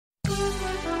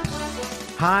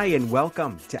Hi, and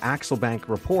welcome to Axelbank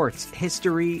Reports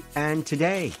History and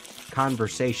Today,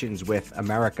 conversations with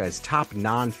America's top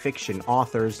nonfiction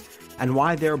authors and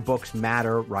why their books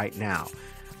matter right now.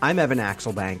 I'm Evan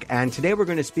Axelbank, and today we're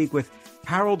going to speak with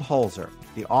Harold Holzer,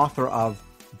 the author of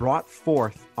Brought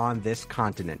Forth on This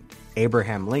Continent,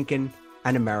 Abraham Lincoln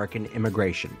and American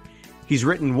Immigration. He's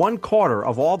written 1/4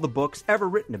 of all the books ever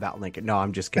written about Lincoln. No,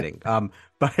 I'm just kidding.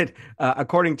 But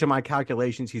according to my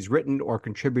calculations, he's written or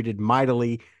contributed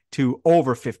mightily to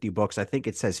over 50 books. I think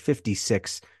it says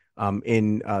 56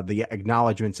 in the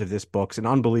acknowledgments of this book. It's an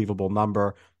unbelievable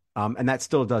number. And that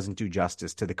still doesn't do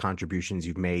justice to the contributions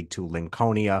you've made to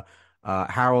Lincolnia.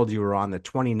 Harold, you were on the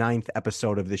 29th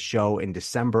episode of this show in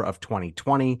December of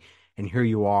 2020. And here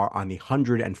you are on the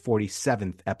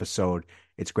 147th episode.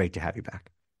 It's great to have you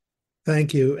back.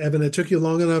 Thank you, Evan. It took you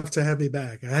long enough to have me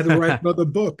back. I had to write another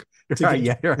book. Right,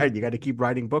 yeah, you're right. You got to keep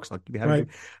writing books. I'll keep having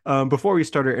you. Before we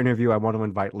start our interview, I want to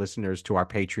invite listeners to our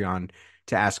Patreon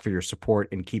to ask for your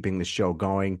support in keeping the show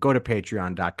going. Go to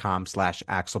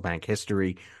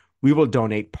patreon.com/AxelbankHistory. We will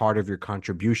donate part of your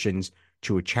contributions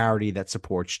to a charity that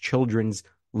supports children's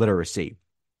literacy.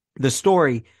 The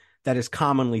story that is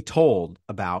commonly told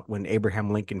about when Abraham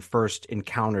Lincoln first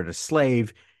encountered a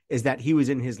slave is that he was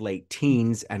in his late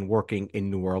teens and working in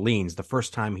New Orleans, the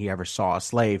first time he ever saw a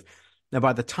slave. Now,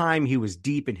 by the time he was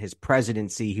deep in his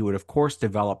presidency, he would, of course,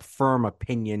 develop firm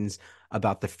opinions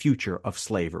about the future of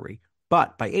slavery.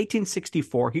 But by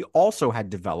 1864, he also had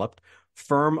developed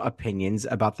firm opinions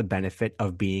about the benefit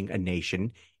of being a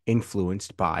nation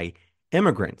influenced by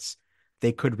immigrants.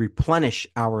 They could replenish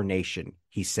our nation,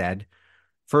 he said.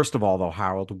 First of all, though,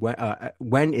 Harold,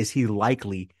 when is he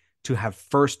likely to have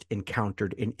first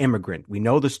encountered an immigrant? We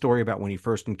know the story about when he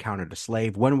first encountered a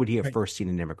slave. When would he have first seen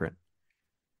an immigrant?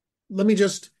 Let me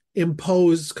just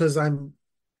impose, because I'm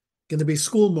going to be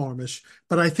schoolmarmish,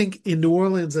 but I think in New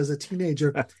Orleans as a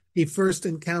teenager, he first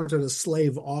encountered a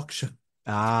slave auction.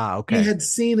 Ah, okay. He had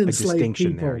seen enslaved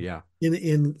people there, yeah.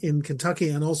 in Kentucky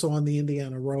and also on the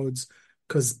Indiana roads,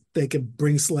 because they could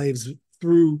bring slaves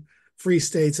through free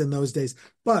states in those days.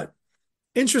 But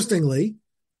interestingly,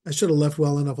 I should have left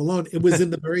well enough alone. It was in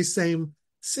the very same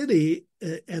city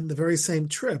and the very same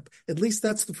trip. At least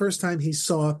that's the first time he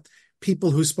saw people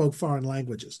who spoke foreign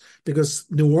languages, because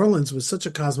New Orleans was such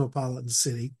a cosmopolitan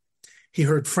city. He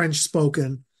heard French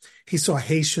spoken. He saw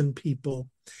Haitian people.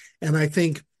 And I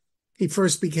think he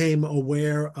first became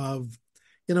aware of,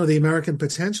 the American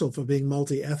potential for being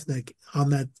multi-ethnic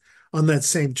on that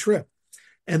same trip.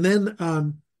 And then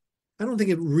I don't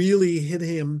think it really hit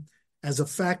him as a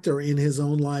factor in his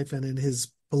own life and in his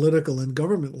political and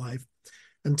government life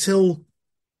until,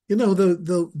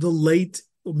 the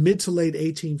mid to late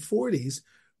 1840s,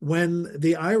 when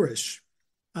the Irish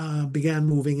began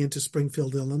moving into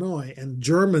Springfield, Illinois, and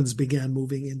Germans began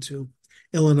moving into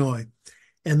Illinois.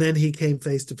 And then he came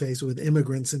face to face with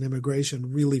immigrants and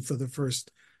immigration really for the first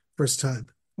time.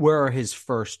 Where are his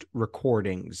first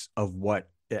recordings of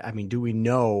do we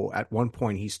know at one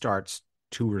point he starts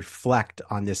to reflect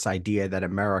on this idea that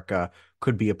America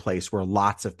could be a place where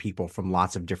lots of people from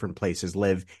lots of different places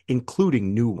live,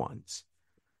 including new ones?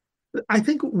 I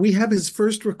think we have his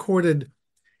first recorded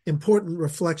important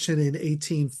reflection in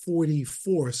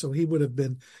 1844. So he would have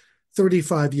been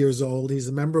 35 years old. He's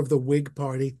a member of the Whig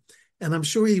Party. And I'm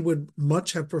sure he would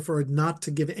much have preferred not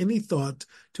to give any thought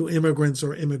to immigrants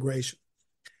or immigration.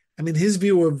 I mean, his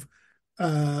view of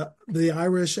the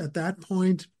Irish at that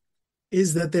point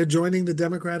is that they're joining the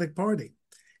Democratic Party.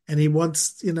 And he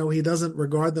wants, he doesn't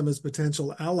regard them as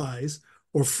potential allies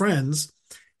or friends.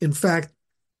 In fact,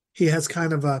 he has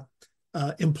kind of a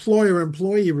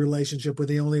employer-employee relationship with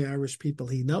the only Irish people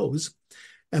he knows.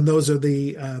 And those are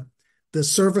the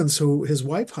servants who his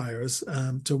wife hires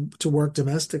to work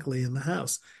domestically in the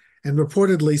house, and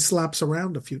reportedly slaps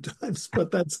around a few times.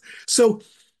 But that's so.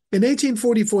 In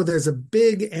 1844, there's a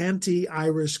big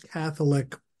anti-Irish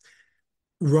Catholic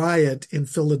riot in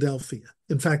Philadelphia.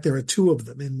 In fact, there are two of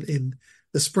them in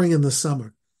the spring and the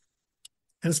summer.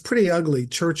 And it's pretty ugly.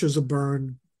 Churches are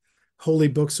burned. Holy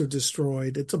books are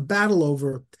destroyed. It's a battle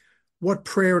over what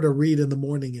prayer to read in the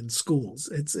morning in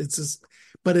schools.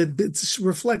 But it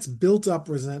reflects built up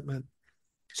resentment.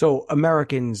 So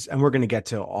Americans, and we're going to get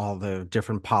to all the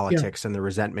different politics and the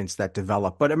resentments that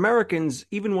develop, but Americans,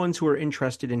 even ones who are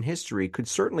interested in history, could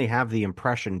certainly have the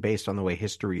impression, based on the way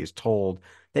history is told,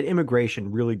 that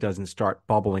immigration really doesn't start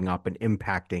bubbling up and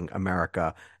impacting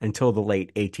America until the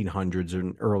late 1800s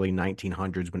and early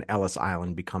 1900s, when Ellis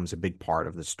Island becomes a big part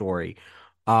of the story.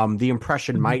 The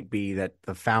impression might be that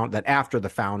that after the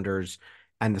founders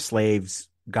and the slaves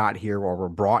got here or were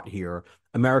brought here,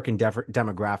 American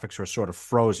demographics were sort of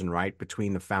frozen, right,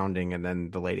 between the founding and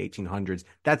then the late 1800s.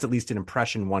 That's at least an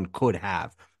impression one could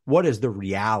have. What is the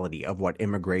reality of what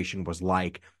immigration was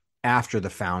like after the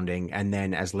founding and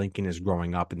then as Lincoln is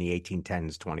growing up in the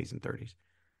 1810s, 20s, and 30s?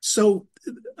 So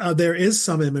there is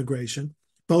some immigration.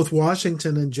 Both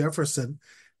Washington and Jefferson,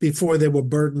 before they were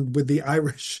burdened with the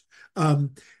Irish,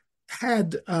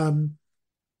 had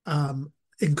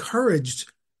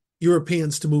encouraged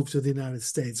Europeans to move to the United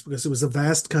States because it was a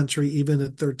vast country, even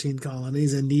at 13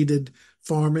 colonies, and needed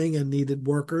farming and needed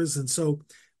workers. And so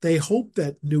they hoped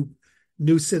that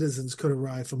new citizens could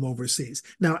arrive from overseas.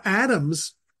 Now,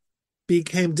 Adams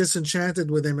became disenchanted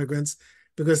with immigrants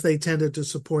because they tended to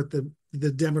support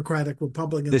the Democratic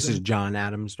Republicans. This is John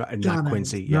Adams, not John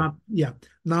Quincy. Adams,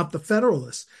 not the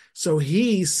Federalists. So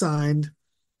he signed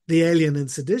the Alien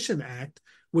and Sedition Act,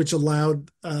 which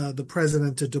allowed the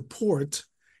president to deport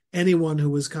anyone who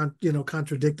was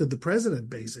contradicted the president,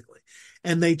 basically.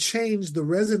 And they changed the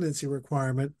residency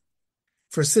requirement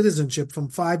for citizenship from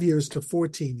 5 years to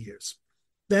 14 years.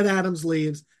 Then Adams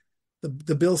leaves.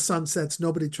 The bill sunsets.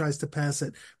 Nobody tries to pass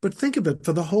it. But think of it,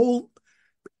 for the whole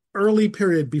early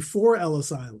period before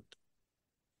Ellis Island,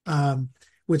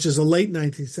 which is a late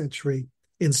 19th century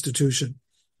institution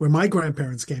where my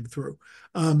grandparents came through,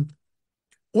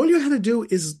 all you had to do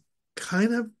is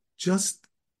kind of just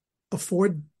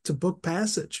afford to book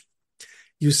passage.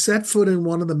 You set foot in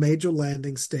one of the major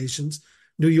landing stations.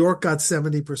 New York got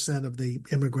 70% of the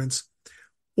immigrants,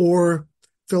 or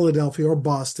Philadelphia or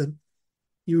Boston.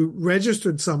 You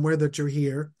registered somewhere that you're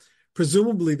here.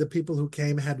 Presumably the people who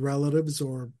came had relatives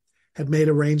or had made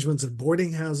arrangements at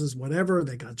boarding houses, whatever.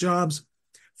 They got jobs.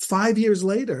 5 years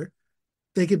later,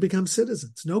 they could become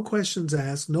citizens. No questions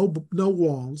asked, no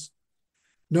walls,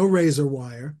 no razor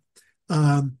wire,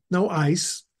 no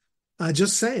ICE.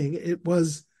 Just saying, it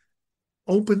was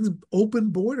open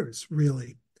borders,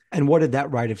 really. And what did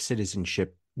that right of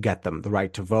citizenship get them? The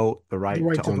right to vote, the right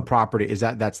to own property?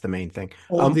 That's the main thing.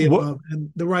 All of the above,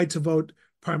 and the right to vote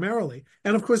primarily.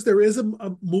 And of course, there is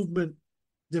a movement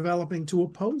developing to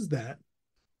oppose that.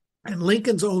 And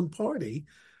Lincoln's own party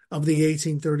of the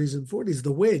 1830s and 40s,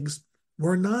 the Whigs,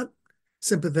 were not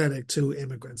sympathetic to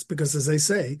immigrants because, as I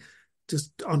say,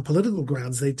 just on political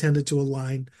grounds, they tended to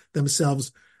align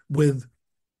themselves with,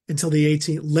 until the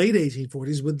late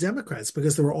 1840s, with Democrats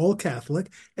because they were all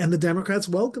Catholic and the Democrats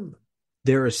welcomed them.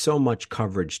 There is so much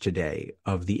coverage today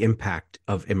of the impact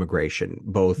of immigration,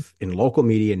 both in local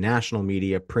media, national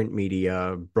media, print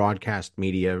media, broadcast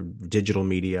media, digital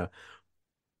media.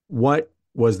 What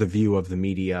was the view of the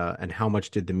media, and how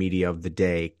much did the media of the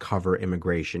day cover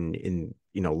immigration in,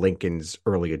 Lincoln's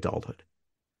early adulthood?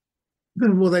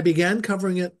 Well, they began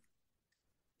covering it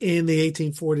in the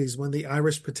 1840s when the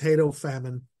Irish potato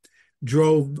famine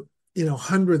drove,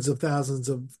 hundreds of thousands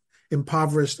of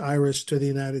impoverished Irish to the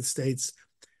United States,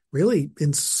 really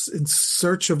in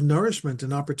search of nourishment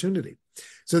and opportunity.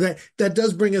 So that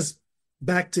does bring us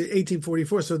back to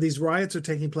 1844. So these riots are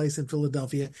taking place in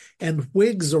Philadelphia, and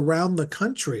Whigs around the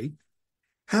country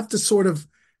have to sort of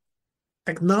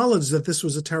acknowledge that this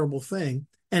was a terrible thing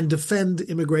and defend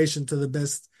immigration to the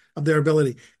best of their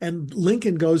ability. And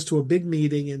Lincoln goes to a big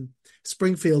meeting in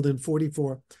Springfield in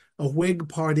 44, a Whig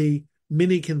Party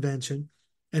mini convention,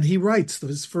 and he writes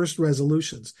his first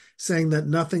resolutions saying that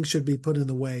nothing should be put in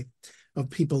the way of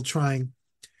people trying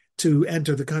to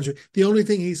enter the country. The only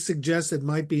thing he suggested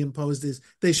might be imposed is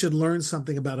they should learn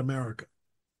something about America.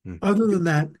 Other than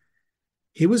that,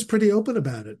 he was pretty open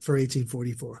about it for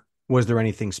 1844. Was there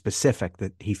anything specific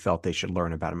that he felt they should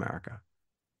learn about America?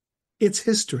 It's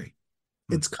history.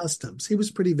 It's customs. He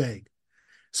was pretty vague.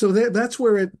 So that's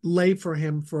where it lay for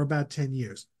him for about 10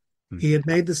 years. He had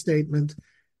made the statement,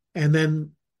 and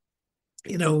then,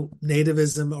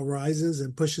 nativism arises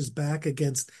and pushes back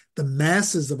against the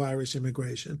masses of Irish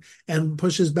immigration and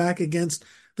pushes back against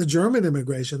the German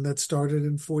immigration that started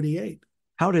in 48.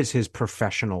 How does his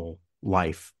professional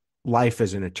life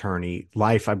as an attorney,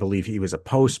 I believe he was a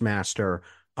postmaster,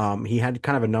 he had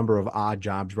kind of a number of odd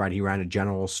jobs, right? He ran a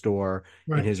general store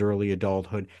in his early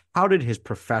adulthood. How did his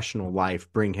professional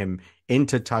life bring him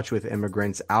into touch with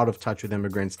immigrants, out of touch with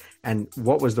immigrants? And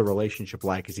what was the relationship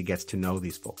like as he gets to know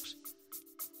these folks?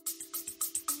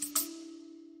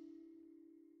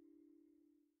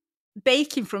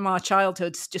 Baking from our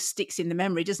childhoods just sticks in the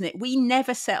memory, doesn't it? We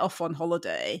never set off on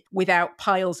holiday without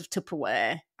piles of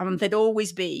Tupperware. And there'd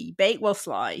always be Bakewell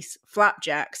slice,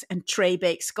 flapjacks, and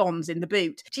tray-baked scones in the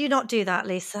boot. Do you not do that,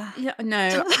 Lisa? Yeah,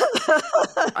 no.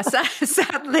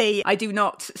 Sadly, I do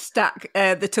not stack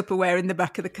the Tupperware in the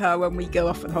back of the car when we go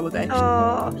off on holiday.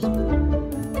 Oh.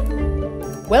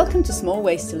 Welcome to Small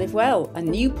Ways to Live Well, a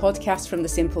new podcast from the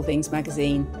Simple Things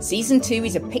magazine. Season 2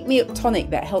 is a pick-me-up tonic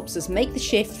that helps us make the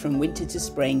shift from winter to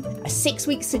spring. A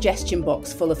 6-week suggestion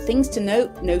box full of things to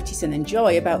note, notice and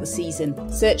enjoy about the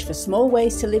season. Search for Small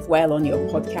Ways to Live Well on your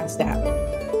podcast app.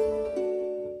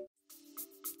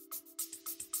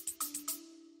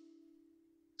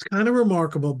 It's kind of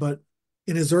remarkable, but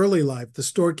in his early life, the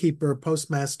storekeeper,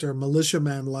 postmaster,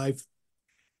 militiaman life,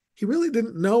 he really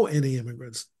didn't know any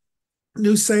immigrants.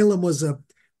 New Salem was a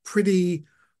pretty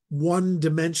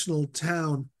one-dimensional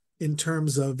town in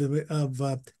terms of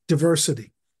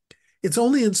diversity. It's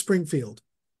only in Springfield,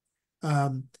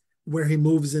 where he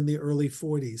moves in the early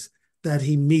 40s, that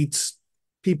he meets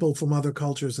people from other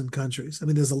cultures and countries. I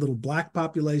mean, there's a little Black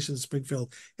population in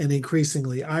Springfield and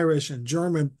increasingly Irish and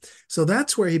German. So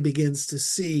that's where he begins to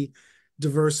see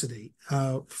diversity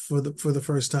for the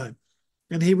first time.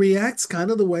 And he reacts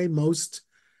kind of the way most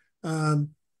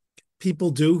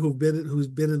people do who've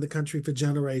been in the country for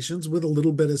generations, with a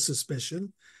little bit of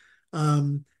suspicion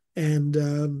and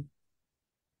a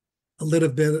little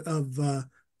bit of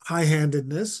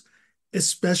high-handedness,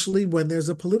 especially when there's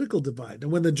a political divide.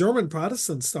 And when the German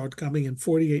Protestants start coming in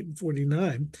 48 and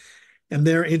 49, and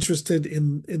they're interested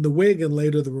in the Whig and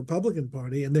later the Republican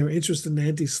Party, and they're interested in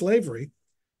anti-slavery,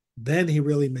 then he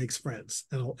really makes friends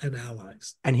and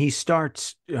allies. And he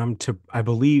starts to, I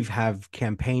believe, have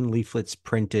campaign leaflets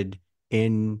printed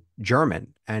in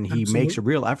German, and he Absolutely. makes a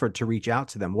real effort to reach out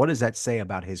to them. What does that say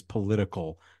about his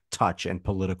political touch and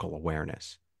political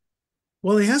awareness?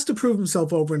 Well, he has to prove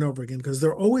himself over and over again, because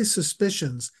there are always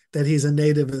suspicions that he's a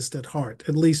nativist at heart,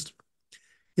 at least,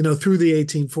 through the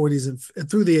 1840s and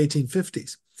through the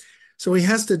 1850s. So he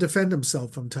has to defend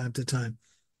himself from time to time.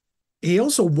 He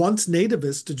also wants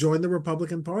nativists to join the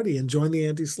Republican Party and join the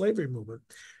anti-slavery movement.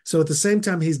 So at the same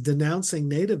time he's denouncing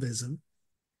nativism,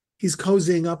 he's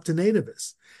cozying up to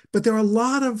nativists. But there are a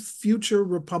lot of future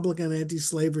Republican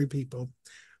anti-slavery people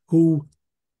who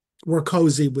were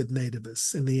cozy with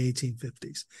nativists in the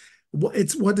 1850s. What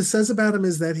it says about him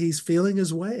is that he's feeling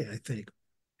his way, I think.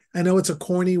 I know it's a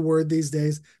corny word these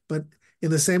days, but in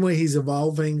the same way he's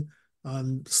evolving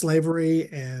on slavery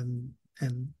and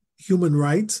human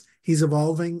rights, he's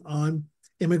evolving on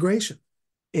immigration.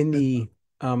 In the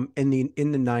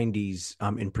 90s,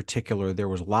 in particular, there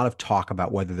was a lot of talk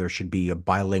about whether there should be a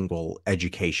bilingual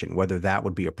education, whether that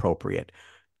would be appropriate.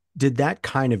 Did that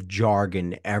kind of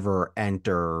jargon ever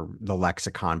enter the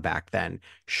lexicon back then?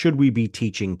 Should we be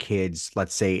teaching kids,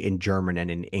 let's say, in German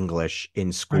and in English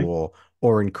in school,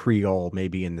 or in Creole,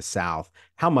 maybe in the South?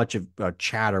 How much of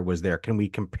chatter was there? Can we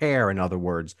compare, in other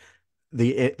words,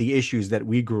 the issues that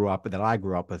I grew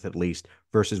up with, at least,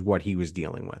 versus what he was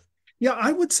dealing with? Yeah,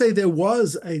 I would say there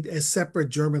was a separate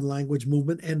German language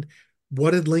movement. And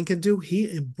what did Lincoln do? He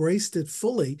embraced it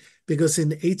fully, because in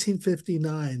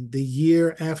 1859, the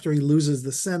year after he loses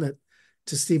the Senate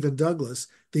to Stephen Douglas,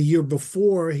 the year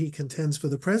before he contends for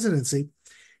the presidency,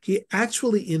 he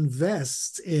actually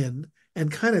invests in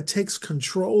and kind of takes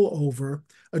control over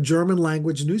a German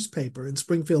language newspaper in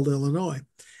Springfield, Illinois.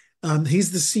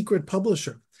 He's the secret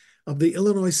publisher of the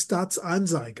Illinois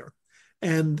Staatsanzeiger.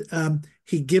 And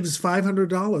he gives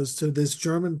 $500 to this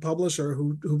German publisher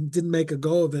who didn't make a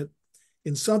go of it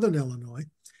in Southern Illinois.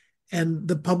 And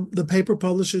the paper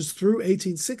publishes through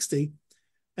 1860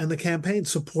 and the campaign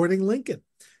supporting Lincoln.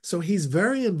 So he's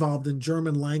very involved in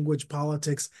German language,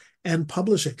 politics, and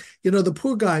publishing. The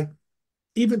poor guy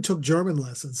even took German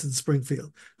lessons in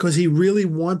Springfield because he really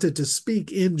wanted to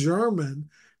speak in German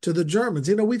to the Germans.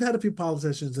 We've had a few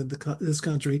politicians in this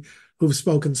country who've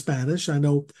spoken Spanish. I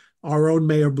know our own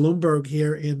Mayor Bloomberg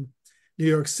here in New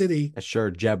York City.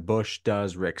 Sure, Jeb Bush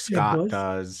does, Rick Scott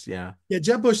does, yeah. Yeah,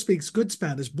 Jeb Bush speaks good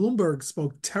Spanish. Bloomberg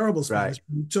spoke terrible Spanish.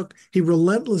 Right. He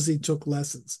relentlessly took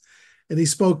lessons, and he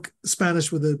spoke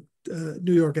Spanish with a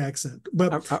New York accent.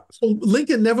 But so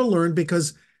Lincoln never learned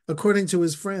because, according to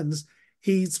his friends,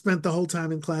 he spent the whole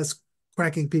time in class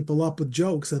cracking people up with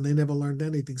jokes, and they never learned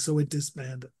anything, so it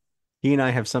disbanded. He and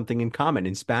I have something in common.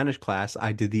 In Spanish class,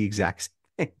 I did the exact same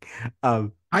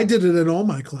thing. I did it in all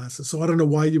my classes, so I don't know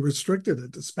why you restricted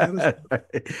it to Spanish. But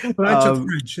I took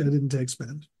French. I didn't take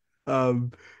Spanish.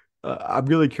 I'm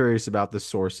really curious about the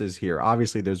sources here.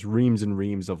 Obviously, there's reams and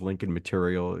reams of Lincoln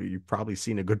material. You've probably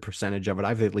seen a good percentage of it.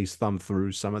 I've at least thumbed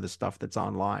through some of the stuff that's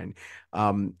online.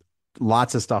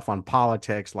 Lots of stuff on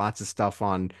politics, lots of stuff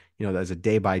on, there's a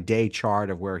day-by-day chart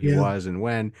of where he was and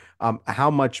when.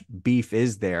 How much beef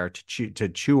is there to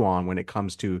chew on when it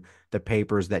comes to the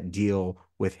papers that deal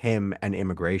with him and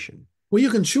immigration? Well, you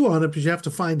can chew on it, but you have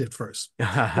to find it first. So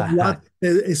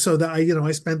that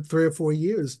I spent 3 or 4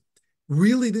 years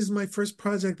Really, this is my first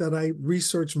project that I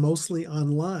research mostly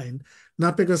online,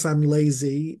 not because I'm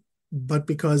lazy, but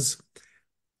because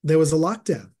there was a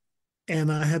lockdown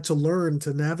and I had to learn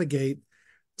to navigate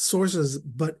sources.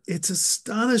 But it's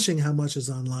astonishing how much is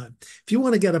online. If you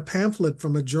want to get a pamphlet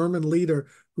from a German leader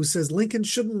who says Lincoln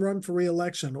shouldn't run for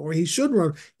re-election or he should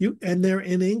run, and they're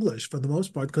in English for the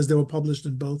most part because they were published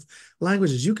in both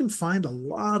languages, you can find a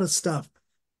lot of stuff.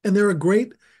 And there are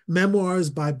great memoirs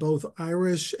by both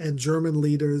Irish and German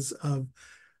leaders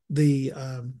the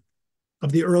um,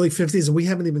 of the early 50s, and we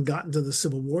haven't even gotten to the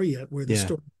Civil War yet, where the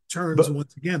story turns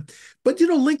once again. But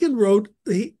Lincoln wrote,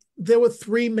 there were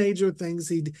three major things.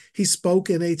 He spoke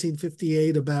in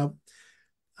 1858 about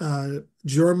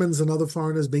Germans and other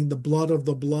foreigners being the blood of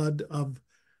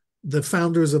the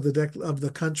founders of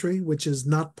the country, which is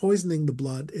not poisoning the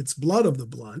blood, it's blood of the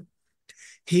blood.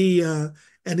 He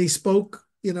spoke,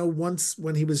 once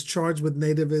when he was charged with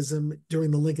nativism during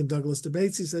the Lincoln-Douglas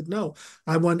debates. He said, no,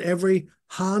 I want every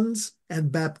Hans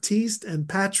and Baptiste and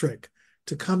Patrick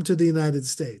to come to the United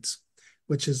States,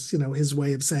 which is, his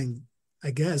way of saying, I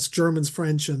guess, Germans,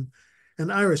 French, and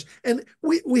Irish. And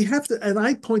we have to, and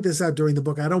I point this out during the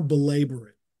book, I don't belabor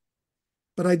it,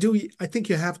 but I think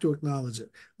you have to acknowledge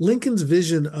it. Lincoln's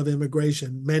vision of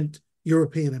immigration meant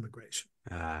European immigration.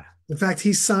 In fact,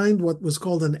 he signed what was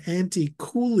called an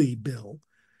anti-coolie bill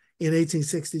in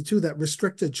 1862 that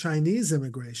restricted Chinese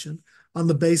immigration on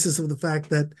the basis of the fact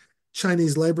that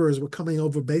Chinese laborers were coming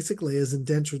over basically as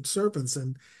indentured servants,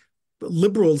 and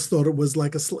liberals thought it was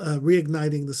like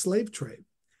reigniting the slave trade.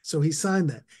 So he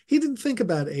signed that. He didn't think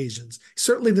about Asians. He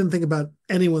certainly didn't think about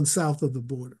anyone south of the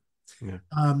border. Yeah.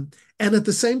 And at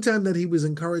the same time that he was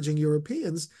encouraging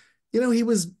Europeans, he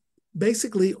was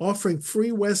basically offering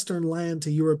free Western land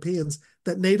to Europeans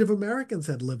that Native Americans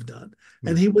had lived on.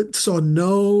 And he saw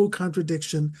no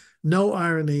contradiction, no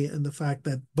irony in the fact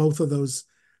that both of those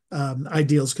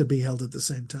ideals could be held at the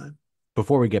same time.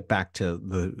 Before we get back to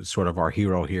the sort of our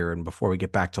hero here, and before we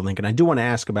get back to Lincoln, I do want to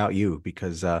ask about you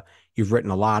because you've written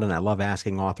a lot, and I love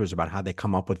asking authors about how they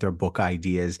come up with their book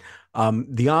ideas.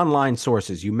 The online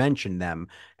sources, you mentioned them,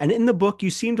 and in the book,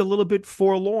 you seemed a little bit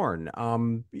forlorn.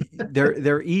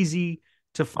 They're easy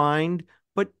to find,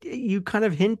 but you kind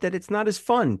of hint that it's not as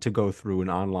fun to go through an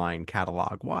online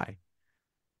catalog. Why?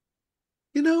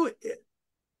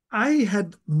 I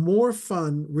had more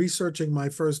fun researching my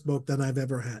first book than I've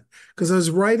ever had because I was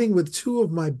writing with two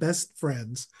of my best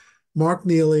friends, Mark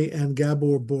Neely and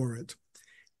Gabor Borit.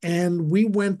 And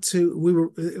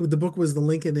the book was The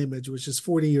Lincoln Image, which is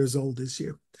 40 years old this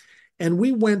year. And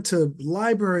we went to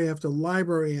library after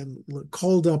library and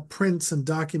called up prints and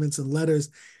documents and letters.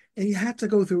 And you have to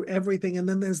go through everything. And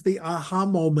then there's the aha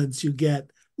moments you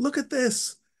get. Look at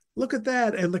this. Look at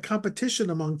that. And the competition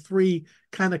among three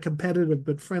kind of competitive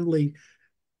but friendly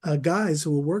guys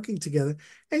who were working together.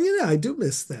 And, I do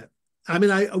miss that. I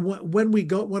mean,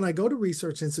 when I go to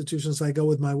research institutions, I go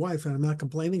with my wife, and I'm not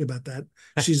complaining about that.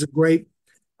 She's a great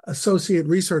associate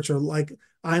researcher, like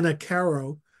Ina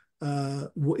Caro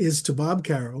is to Bob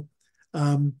Caro.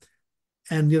 And,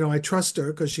 I trust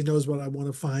her because she knows what I want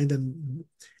to find.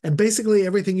 And basically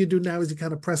everything you do now is you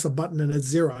kind of press a button and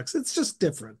it's Xerox. It's just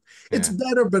different. Yeah. It's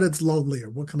better, but it's lonelier.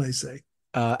 What can I say?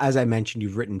 As I mentioned,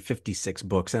 you've written 56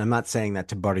 books, and I'm not saying that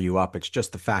to butter you up. It's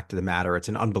just the fact of the matter. It's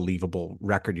an unbelievable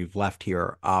record you've left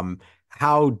here.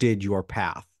 How did your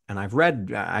path? And I've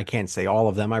read, I can't say all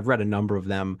of them. I've read a number of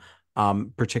them,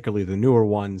 particularly the newer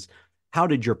ones. How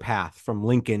did your path from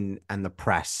Lincoln and the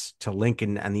press to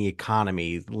Lincoln and the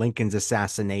economy, Lincoln's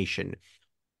assassination,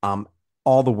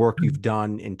 all the work you've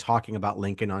done in talking about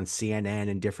Lincoln on CNN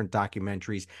and different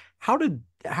documentaries, how do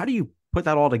you put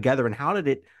that all together, and how did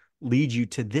it lead you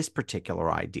to this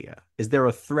particular idea? Is there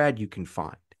a thread you can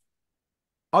find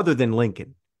other than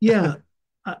Lincoln? Yeah,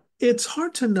 it's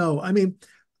hard to know. I mean,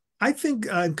 I think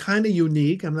I'm kind of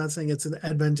unique. I'm not saying it's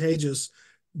advantageous,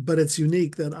 but it's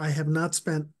unique that I have not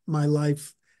spent my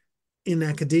life in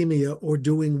academia or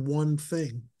doing one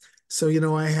thing. So,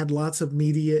 I had lots of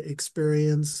media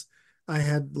experience. I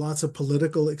had lots of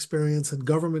political experience and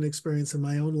government experience in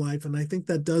my own life. And I think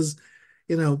that does,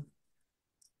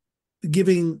 give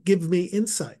me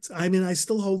insights. I mean, I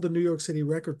still hold the New York City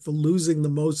record for losing the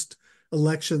most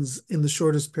elections in the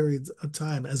shortest periods of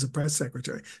time as a press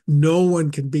secretary. No one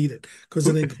can beat it because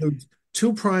it includes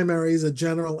 2 primaries, a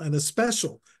general, and a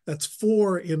special. That's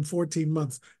 4 in 14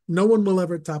 months. No one will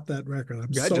ever top that record.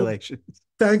 Congratulations.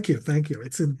 Thank you.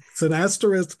 It's an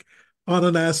asterisk on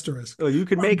an asterisk. Oh, you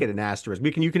can make it an asterisk.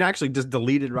 You can actually just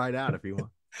delete it right out if you want.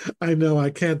 I know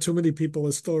I can't. Too many people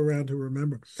are still around who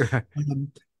remember.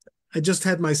 I just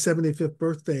had my 75th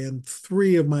birthday, and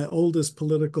 3 of my oldest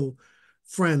political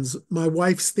friends. My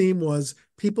wife's theme was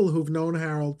people who've known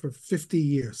Harold for 50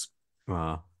 years.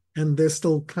 Wow. And they're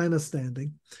still kind of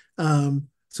standing.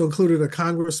 So included a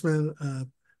congressman,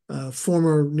 a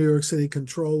former New York City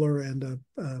controller, and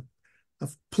a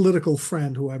political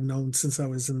friend who I've known since I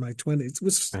was in my 20s.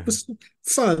 It was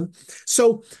fun.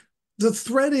 So the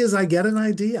thread is I get an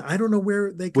idea. I don't know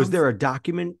where they come Was there from. a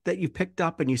document that you picked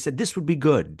up and you said, this would be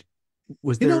good?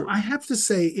 Was there? I have to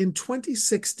say, in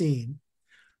 2016,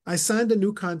 I signed a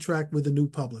new contract with a new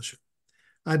publisher.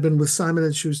 I'd been with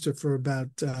Simon & Schuster for about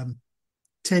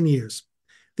 10 years.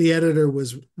 The editor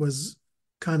was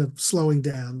kind of slowing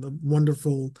down, the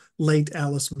wonderful late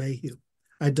Alice Mayhew.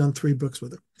 I'd done 3 books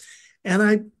with her.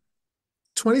 And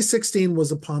 2016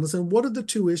 was upon us. And what are the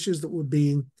 2 issues that were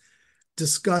being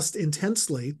discussed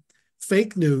intensely?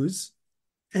 Fake news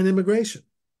and immigration.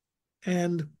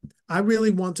 And I really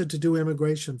wanted to do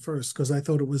immigration first because I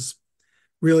thought it was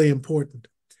really important.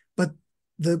 But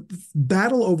the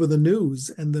battle over the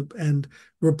news and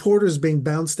reporters being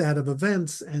bounced out of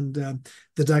events and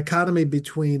the dichotomy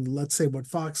between, let's say, what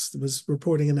Fox was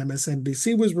reporting and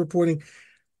MSNBC was reporting,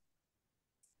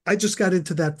 I just got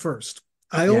into that first.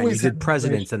 I always you did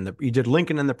presidents and you did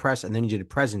Lincoln and the press, and then you did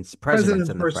presidents and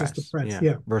the press. The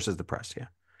press, versus the press, yeah.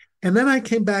 And then I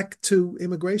came back to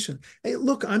immigration. Hey,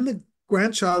 look, I'm the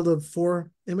grandchild of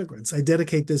 4 immigrants. I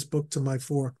dedicate this book to my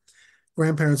 4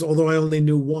 grandparents, although I only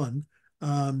knew one.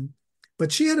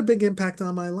 But she had a big impact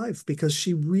on my life because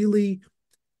she really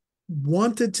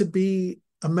wanted to be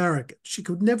American. She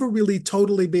could never really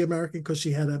totally be American because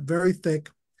she had a very thick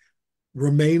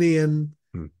Romanian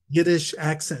Yiddish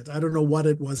accent. I don't know what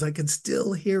it was. I can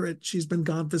still hear it. She's been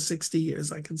gone for 60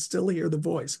 years. I can still hear the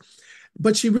voice.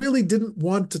 But she really didn't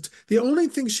want to. The only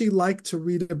thing she liked to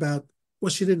read about, well,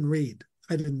 she didn't read.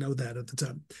 I didn't know that at the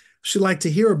time. She liked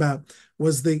to hear about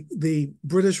was the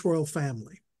British royal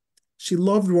family. She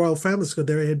loved royal families because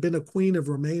there had been a queen of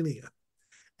Romania.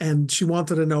 And she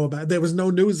wanted to know about, there was no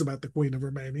news about the Queen of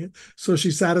Romania. So she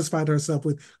satisfied herself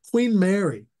with Queen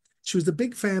Mary. She was a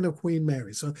big fan of Queen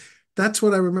Mary. So that's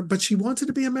what I remember. But she wanted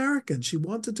to be American. She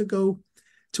wanted to go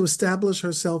to establish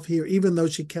herself here, even though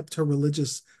she kept her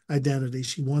religious identity.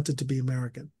 She wanted to be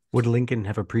American. Would Lincoln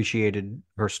have appreciated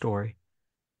her story?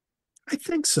 I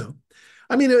think so.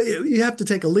 I mean, you have to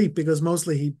take a leap because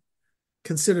mostly he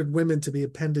considered women to be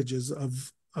appendages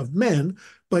of men.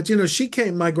 But,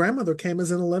 my grandmother came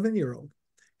as an 11-year-old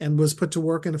and was put to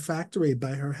work in a factory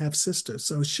by her half-sister.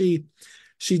 So she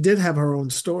did have her own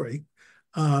story.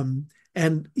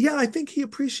 And yeah, I think he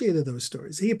appreciated those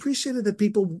stories. He appreciated that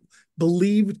people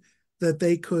believed that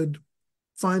they could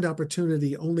find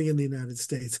opportunity only in the United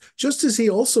States, just as he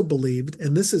also believed,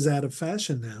 and this is out of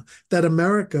fashion now, that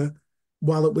America,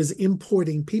 while it was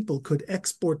importing people, could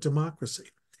export democracy.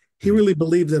 He really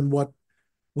believed in what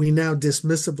we now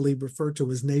dismissively refer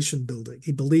to as nation building.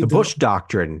 He believed the Bush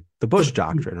doctrine,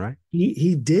 right?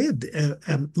 He did.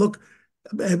 And look,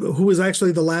 who was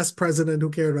actually the last president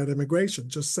who cared about immigration,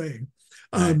 just saying.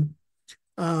 Right.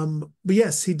 But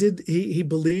yes, he did. He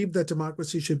believed that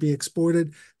democracy should be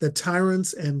exported, that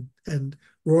tyrants and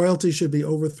royalty should be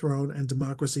overthrown and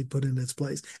democracy put in its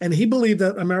place. And he believed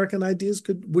that American ideas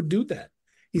would do that.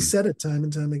 He said it time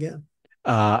and time again.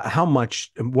 How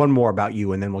much, one more about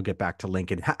you, and then we'll get back to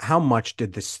Lincoln. How much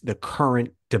did the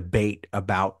current debate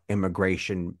about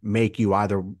immigration make you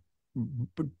either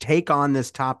take on this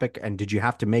topic, and did you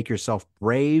have to make yourself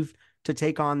brave to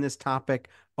take on this topic,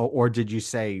 or did you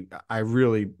say, I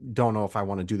really don't know if I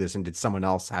want to do this, and did someone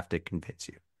else have to convince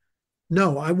you?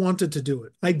 No, I wanted to do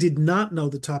it. I did not know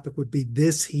the topic would be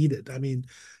this heated. I mean,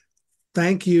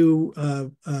 thank you,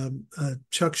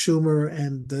 Chuck Schumer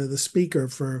and the speaker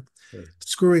for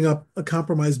screwing up a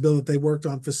compromise bill that they worked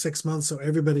on for 6 months so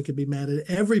everybody could be mad at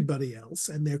everybody else,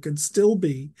 and there can still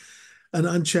be an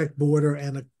unchecked border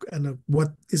and a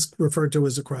what is referred to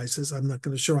as a crisis. I'm not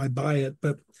going to sure I buy it,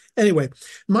 but anyway,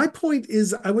 my point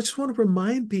is I just want to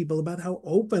remind people about how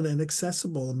open and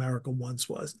accessible America once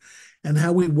was, and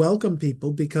how we welcome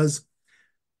people because,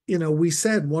 we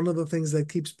said one of the things that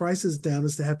keeps prices down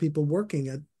is to have people working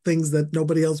at things that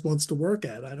nobody else wants to work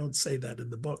at. I don't say that in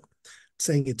the book. I'm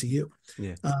saying it to you.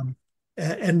 Yeah.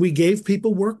 And we gave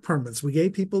people work permits. We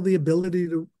gave people the ability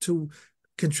to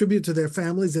contribute to their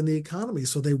families and the economy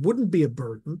so they wouldn't be a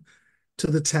burden to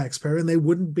the taxpayer and they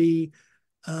wouldn't be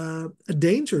a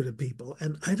danger to people.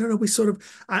 And I don't know,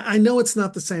 I know it's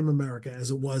not the same America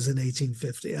as it was in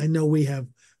 1850. I know we have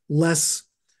less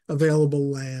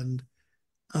available land,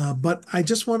 but I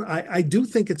do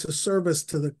think it's a service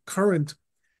to the current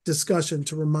discussion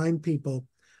to remind people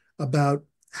about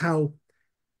how,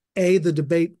 the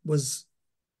debate was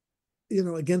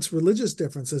against religious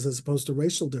differences as opposed to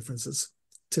racial differences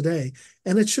today.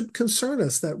 And it should concern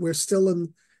us that we're still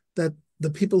that the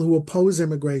people who oppose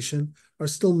immigration are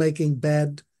still making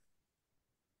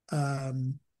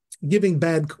giving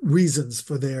bad reasons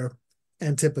for their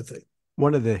antipathy.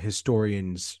 One of the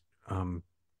historians'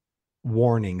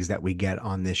 warnings that we get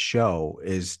on this show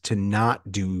is to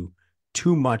not do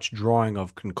too much drawing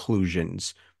of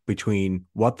conclusions between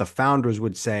what the founders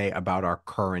would say about our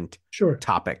current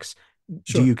topics.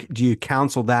 Sure. Do you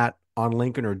counsel that on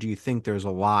Lincoln, or do you think there's a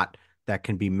lot that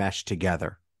can be meshed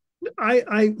together?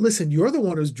 I listen, you're the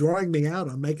one who's drawing me out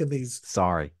on making these.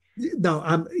 Sorry.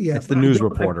 No, it's the news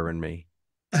reporter in me.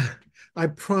 I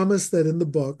promise that in the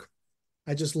book,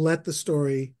 I just let the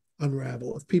story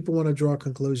unravel. If people want to draw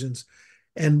conclusions.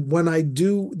 And when I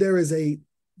do, there is a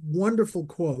wonderful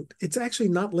quote. It's actually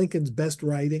not Lincoln's best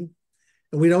writing,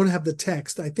 and we don't have the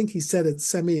text. I think he said it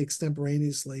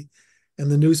semi-extemporaneously,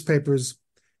 and the newspapers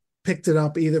picked it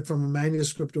up either from a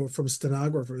manuscript or from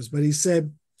stenographers. But he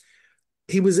said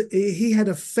he had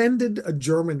offended a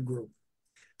German group.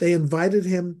 They invited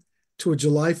him to a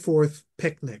July 4th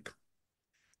picnic.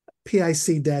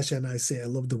 PIC-NIC. I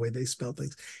love the way they spell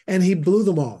things. And he blew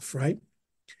them off, right?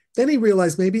 Then he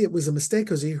realized maybe it was a mistake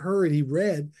because he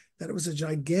read that it was a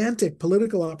gigantic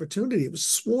political opportunity. It was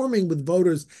swarming with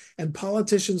voters, and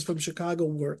politicians from Chicago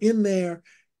were in there,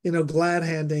 glad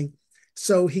handing.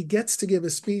 So he gets to give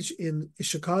a speech in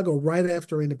Chicago right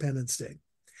after Independence Day.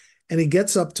 And he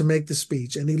gets up to make the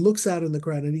speech, and he looks out in the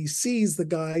crowd, and he sees the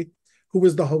guy who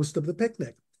was the host of the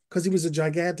picnic, because he was a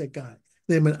gigantic guy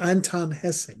named Anton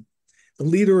Hessing, the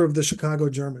leader of the Chicago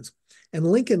Germans. And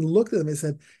Lincoln looked at him and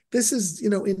said, this is,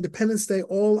 Independence Day,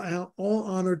 all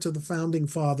honor to the founding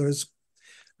fathers.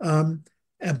 But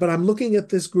I'm looking at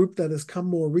this group that has come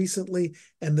more recently,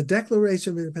 and the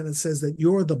Declaration of Independence says that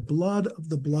you're the blood of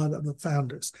the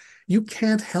founders. You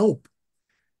can't help.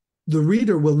 The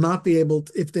reader will not be able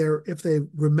to, if they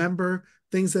remember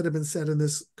things that have been said in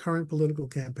this current political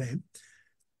campaign.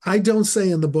 I don't say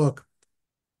in the book,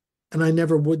 and I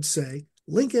never would say,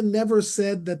 Lincoln never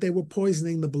said that they were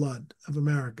poisoning the blood of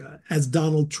America, as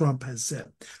Donald Trump has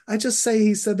said. I just say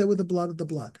he said they were the blood of the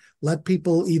blood. Let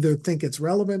people either think it's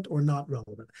relevant or not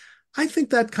relevant. I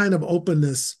think that kind of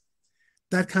openness,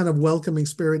 that kind of welcoming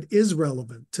spirit is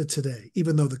relevant to today,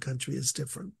 even though the country is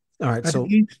different. All right. So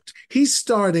he's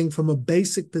starting from a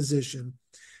basic position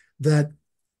that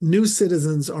new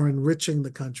citizens are enriching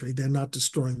the country. They're not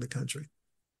destroying the country.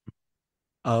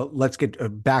 Let's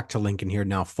get back to Lincoln here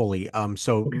now fully.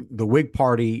 So the Whig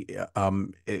Party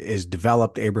is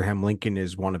developed. Abraham Lincoln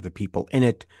is one of the people in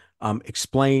it.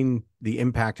 Explain the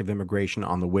impact of immigration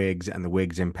on the Whigs and the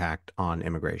Whigs' impact on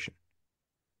immigration.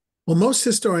 Well, most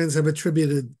historians have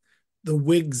attributed the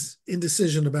Whigs'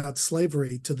 indecision about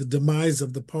slavery to the demise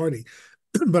of the party.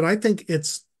 But I think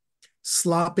its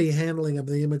sloppy handling of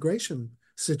the immigration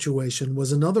situation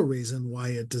was another reason why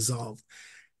it dissolved.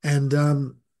 And,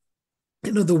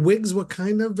 the Whigs were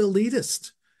kind of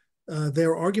elitist.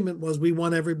 Their argument was, we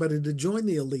want everybody to join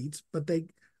the elite, but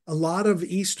a lot of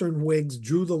Eastern Whigs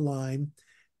drew the line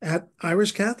at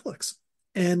Irish Catholics,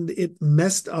 and it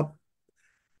messed up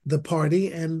the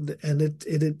party, and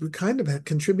it kind of had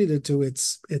contributed to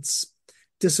its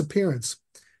disappearance.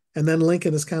 And then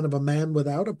Lincoln is kind of a man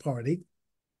without a party.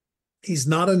 He's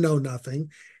not a know-nothing.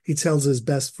 He tells his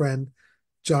best friend,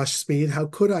 Josh Speed, how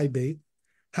could I be?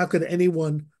 How could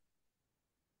anyone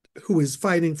who is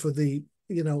fighting for the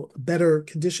better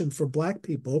condition for Black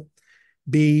people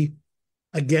be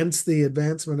against the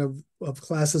advancement of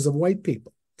classes of white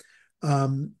people?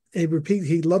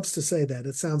 He loves to say that.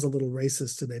 It sounds a little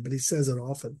racist today, but he says it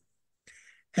often.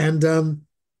 And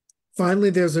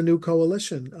finally, there's a new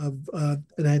coalition of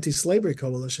an anti-slavery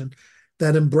coalition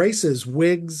that embraces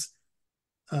Whigs,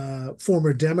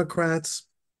 former Democrats,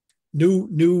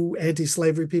 new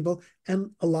anti-slavery people,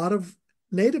 and a lot of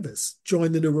nativists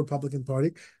join the new Republican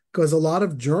Party, because a lot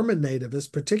of German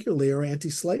nativists particularly are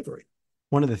anti-slavery.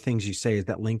 One of the things you say is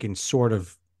that Lincoln sort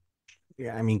of,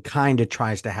 kind of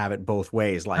tries to have it both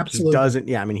ways. Like Absolutely.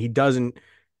 he doesn't,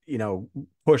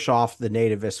 push off the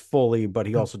nativists fully, but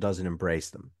he also doesn't embrace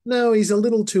them. No, he's a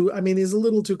little too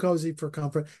cozy for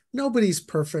comfort. Nobody's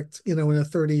perfect, in a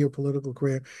 30-year political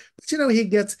career.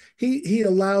 But, he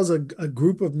allows a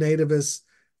group of nativists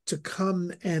to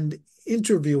come and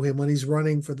interview him when he's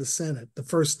running for the Senate the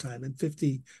first time in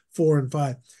 54 and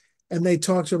 5. And they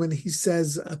talk to him, and he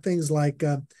says things like,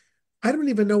 I don't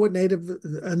even know what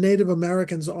Native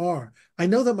Americans are. I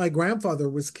know that my grandfather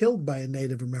was killed by a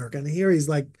Native American. And here he's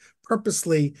like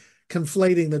purposely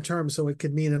conflating the term so it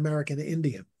could mean American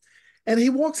Indian. And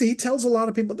he tells a lot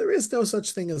of people there is no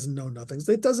such thing as know-nothings.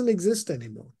 It doesn't exist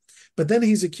anymore. But then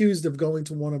he's accused of going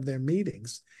to one of their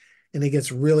meetings, and he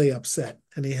gets really upset,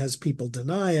 and he has people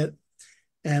deny it.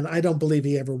 And I don't believe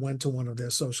he ever went to one of their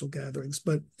social gatherings.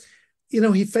 But,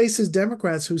 he faces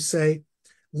Democrats who say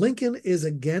Lincoln is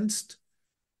against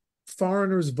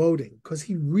foreigners voting, because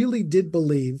he really did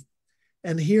believe,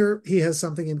 and here he has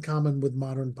something in common with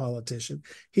modern politicians.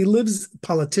 He lives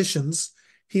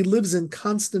in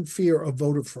constant fear of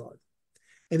voter fraud.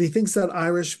 And he thinks that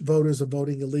Irish voters are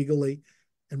voting illegally.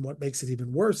 And what makes it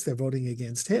even worse, they're voting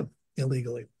against him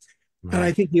illegally. Right. And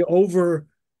I think he over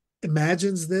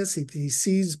imagines this. He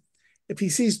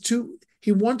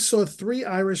once saw 3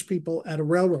 Irish people at a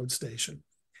railroad station.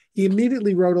 He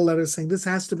immediately wrote a letter saying, this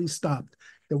has to be stopped.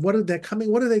 What are they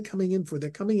coming in for? They're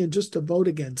coming in just to vote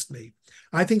against me.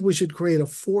 I think we should create a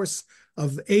force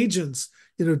of agents,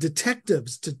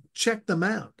 detectives to check them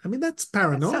out. I mean, that's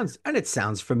paranoia. It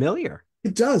sounds familiar.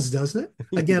 It does, doesn't it?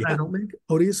 Again, Yeah. I don't make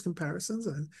odious comparisons,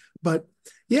 but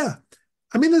yeah.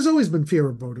 I mean, there's always been fear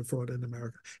of voter fraud in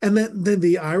America. And then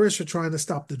the Irish are trying to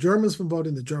stop the Germans from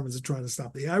voting. The Germans are trying to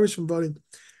stop the Irish from voting.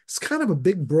 It's kind of a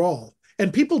big brawl.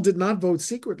 And people did not vote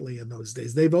secretly in those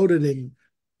days. They voted in,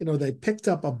 they picked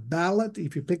up a ballot.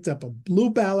 If you picked up a blue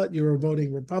ballot, you were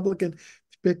voting Republican. If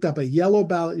you picked up a yellow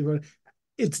ballot, you voted.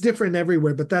 It's different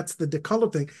everywhere, but that's the color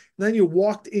thing. And then you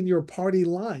walked in your party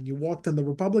line. You walked in the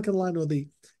Republican line or the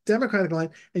Democratic line,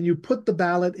 and you put the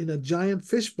ballot in a giant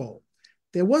fishbowl.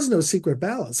 There was no secret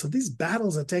ballot. So these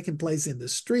battles are taking place in the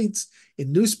streets,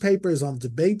 in newspapers, on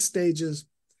debate stages.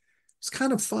 It's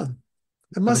kind of fun.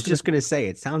 I was just going to say,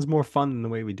 it sounds more fun than the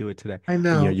way we do it today. I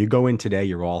know. You go in today,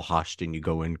 you're all hushed, and you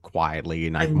go in quietly,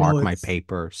 and I mark my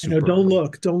paper. Don't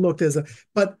look.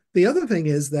 But the other thing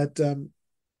is that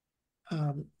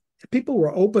people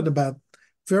were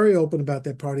very open about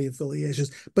their party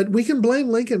affiliations. But we can blame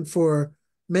Lincoln for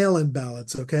mail-in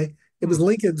ballots, okay? It was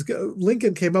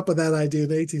Lincoln came up with that idea in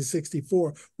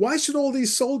 1864. Why should all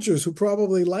these soldiers who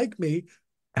probably like me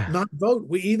not vote?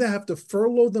 We either have to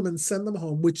furlough them and send them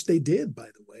home, which they did, by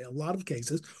the way, a lot of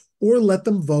cases, or let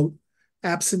them vote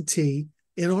absentee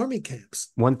in army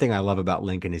camps. One thing I love about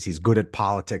Lincoln is he's good at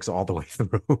politics all the way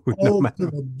through. To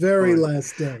the very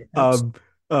last day.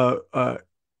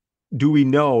 Do we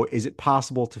know, is it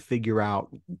possible to figure out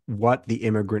what the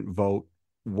immigrant vote,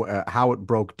 how it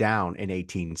broke down in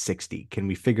 1860? Can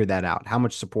we figure that out? How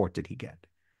much support did he get?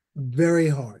 Very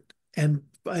hard. And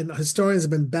historians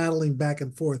have been battling back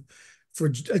and forth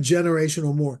for a generation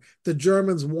or more. The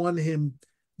Germans won him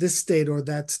this state or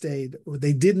that state, or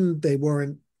they didn't, they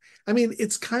weren't. I mean,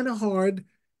 it's kind of hard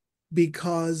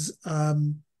because,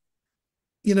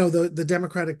 the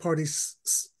Democratic Party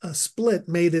split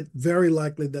made it very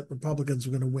likely that Republicans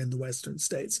were going to win the Western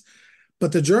states.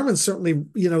 But the Germans certainly,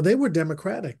 they were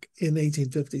Democratic in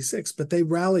 1856, but they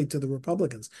rallied to the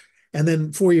Republicans. And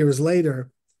then 4 years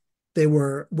later, they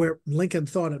were where Lincoln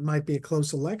thought it might be a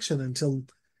close election until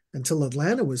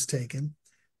Atlanta was taken.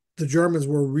 The Germans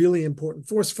were a really important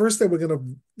force. First, they were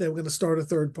going to start a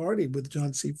third party with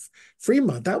John C.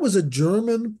 Fremont. That was a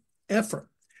German effort.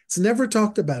 It's never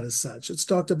talked about as such. It's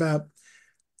talked about,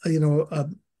 a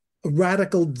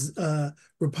radical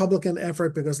Republican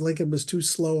effort because Lincoln was too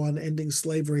slow on ending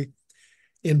slavery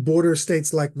in border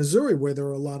states like Missouri, where there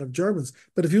are a lot of Germans.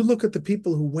 But if you look at the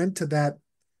people who went to that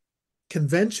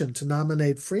convention to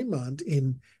nominate Fremont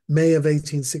in May of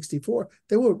 1864,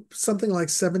 they were something like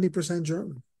 70%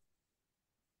 German.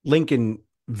 Lincoln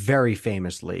very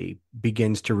famously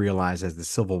begins to realize as the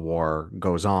Civil War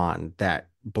goes on that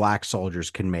Black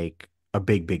soldiers can make a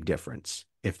big, big difference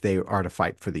if they are to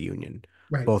fight for the Union,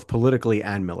 right, both politically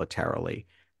and militarily.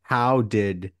 How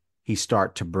did he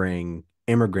start to bring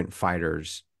immigrant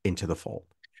fighters into the fold?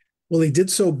 Well, he did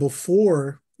so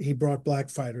before he brought Black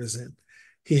fighters in.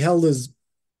 He held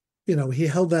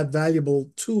that valuable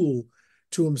tool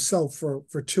to himself for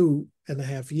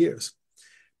 2.5 years.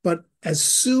 But as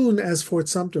soon as Fort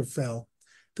Sumter fell,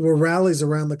 there were rallies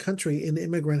around the country in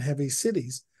immigrant-heavy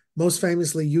cities, most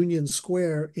famously Union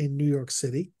Square in New York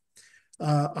City.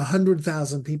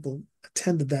 100,000 people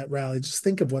attended that rally. Just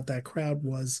think of what that crowd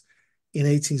was in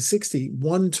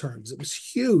 1861 terms. It was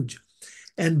huge.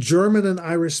 And German and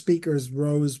Irish speakers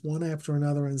rose one after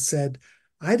another and said,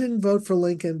 I didn't vote for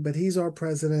Lincoln, but he's our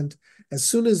president. As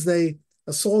soon as they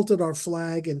assaulted our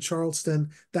flag in Charleston,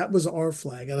 that was our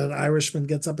flag. And an Irishman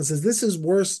gets up and says, this is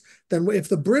worse than if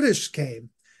the British came,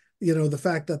 the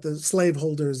fact that the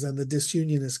slaveholders and the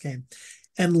disunionists came.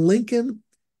 And Lincoln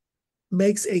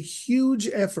makes a huge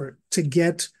effort to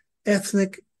get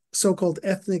so-called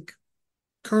ethnic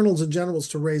colonels and generals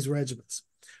to raise regiments.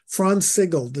 Franz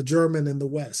Sigel, the German in the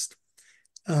West,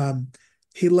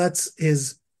 He lets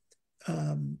his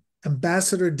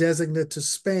ambassador designate to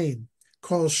Spain,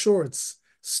 Carl Schurz,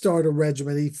 start a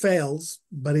regiment. He fails,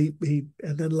 but he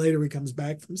and then later he comes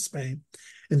back from Spain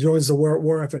and joins the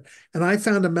war effort. And I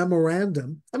found a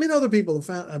memorandum. I mean, other people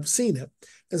have seen it.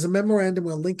 There's a memorandum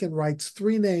where Lincoln writes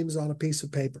 3 names on a piece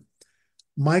of paper: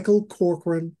 Michael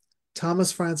Corcoran,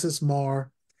 Thomas Francis Meagher,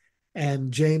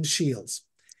 and James Shields.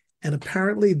 And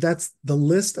apparently that's the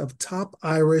list of top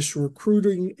Irish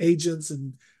recruiting agents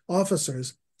and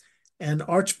officers. And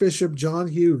Archbishop John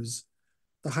Hughes,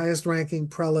 the highest ranking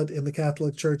prelate in the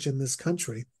Catholic Church in this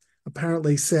country,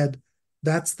 apparently said,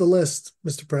 "That's the list,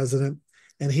 Mr. President."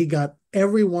 And he got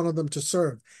every one of them to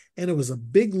serve. And it was a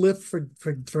big lift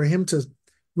for him to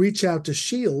reach out to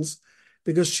Shields,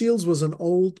 because Shields was an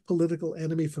old political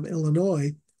enemy from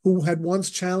Illinois who had once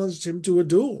challenged him to a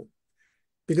duel,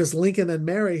 because Lincoln and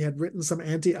Mary had written some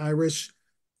anti-Irish,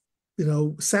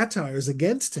 satires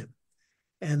against him.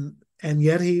 And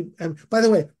yet and by the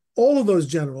way, all of those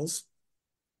generals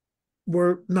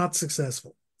were not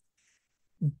successful.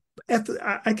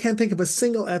 I can't think of a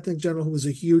single ethnic general who was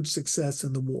a huge success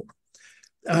in the war.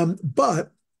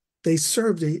 But they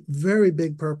served a very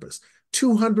big purpose.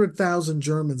 200,000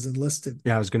 Germans enlisted.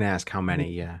 Yeah, I was going to ask how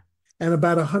many, yeah. And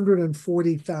about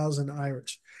 140,000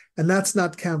 Irish. And that's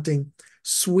not counting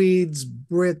Swedes,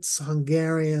 Brits,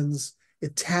 Hungarians,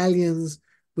 Italians.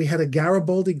 We had a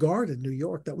Garibaldi Guard in New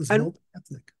York that was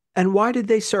multi-ethnic. And why did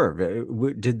they serve?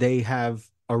 Did they have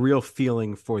a real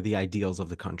feeling for the ideals of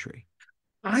the country?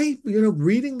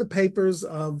 Reading the papers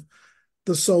of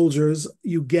the soldiers,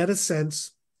 you get a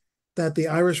sense that the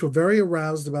Irish were very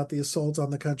aroused about the assault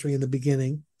on the country in the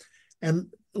beginning.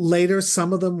 And later,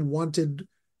 some of them wanted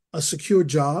a secure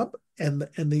job, and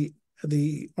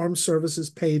the armed services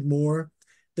paid more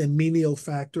than menial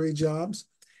factory jobs.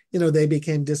 They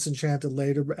became disenchanted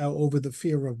later over the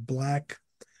fear of Black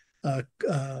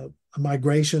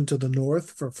migration to the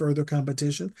north for further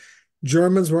competition.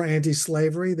 Germans were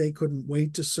anti-slavery. They couldn't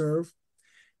wait to serve.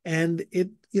 And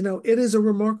it is a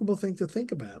remarkable thing to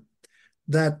think about,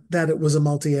 that it was a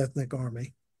multi-ethnic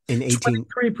army.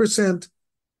 23%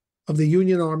 of the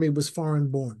Union Army was foreign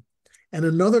born, and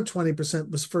another 20%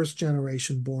 was first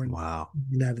generation born. Wow. In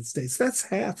the United States. That's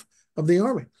half of the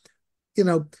army.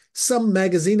 Some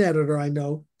magazine editor I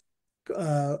know,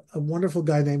 a wonderful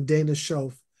guy named Dana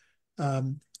Schoaf,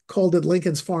 called it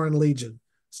Lincoln's Foreign Legion.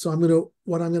 So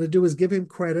what I'm going to do is give him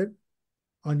credit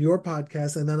on your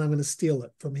podcast, and then I'm going to steal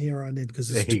it from here on in, because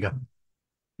there you go.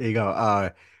 There you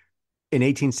go. In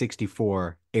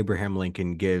 1864, Abraham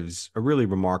Lincoln gives a really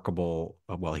remarkable,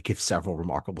 he gives several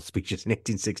remarkable speeches in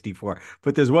 1864,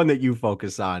 but there's one that you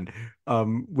focus on,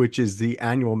 which is the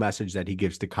annual message that he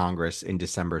gives to Congress in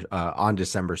December, on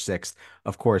December 6th.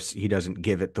 Of course, he doesn't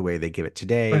give it the way they give it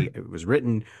today. Right. It was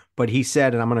written, but he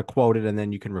said, and I'm going to quote it and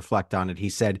then you can reflect on it. He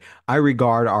said, "I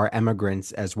regard our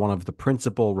emigrants as one of the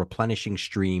principal replenishing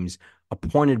streams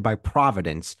appointed by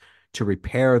Providence to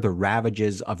repair the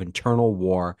ravages of internal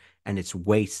war and its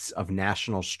wastes of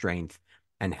national strength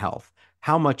and health."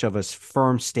 How much of a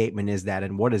firm statement is that,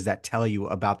 and what does that tell you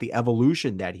about the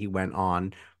evolution that he went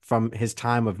on from his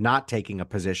time of not taking a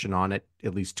position on it,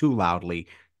 at least too loudly,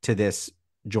 to this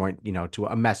joint, to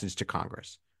a message to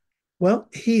Congress? Well,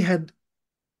 he had,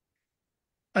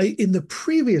 in the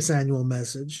previous annual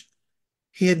message,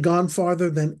 he had gone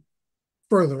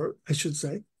further, I should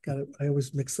say. I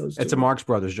always mix those two. It's a Marx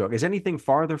Brothers joke. Is anything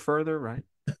further, right?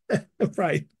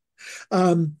 Right.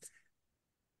 I'm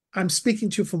speaking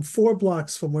to you from 4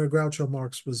 blocks from where Groucho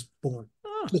Marx was born.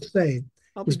 Just saying.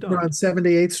 He was born on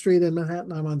 78th Street in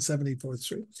Manhattan. I'm on 74th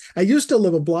Street. I used to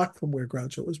live a block from where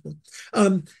Groucho was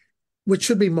born, which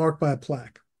should be marked by a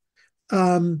plaque.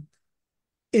 In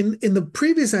the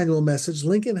previous annual message,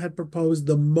 Lincoln had proposed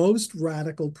the most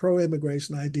radical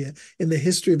pro-immigration idea in the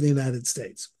history of the United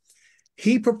States.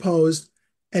 He proposed,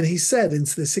 and he said in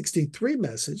the 63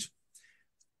 message,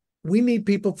 we need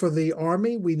people for the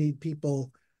army, we need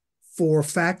people for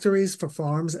factories, for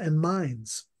farms, and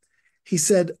mines. He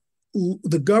said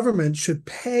the government should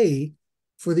pay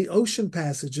for the ocean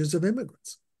passages of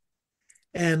immigrants.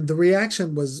 And the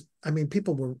reaction was,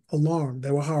 people were alarmed.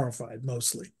 They were horrified,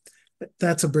 mostly.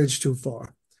 That's a bridge too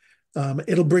far.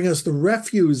 It'll bring us the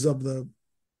refuse of the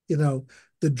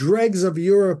dregs of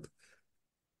Europe.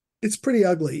 It's pretty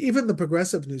ugly. Even the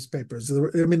progressive newspapers,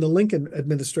 the Lincoln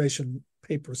administration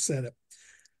paper said it.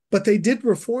 But they did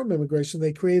reform immigration.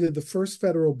 They created the first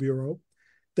federal bureau.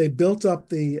 They built up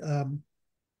the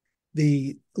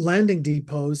landing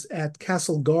depots at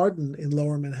Castle Garden in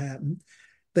Lower Manhattan.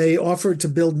 They offered to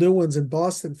build new ones in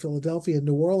Boston, Philadelphia, and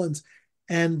New Orleans.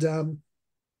 And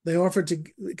They offered to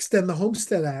extend the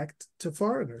Homestead Act to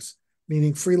foreigners,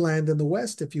 meaning free land in the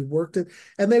West if you worked it.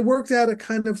 And they worked out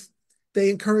they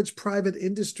encouraged private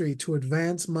industry to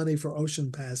advance money for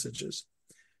ocean passages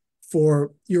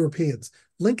for Europeans.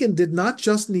 Lincoln did not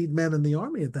just need men in the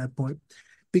army at that point.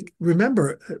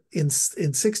 Remember, in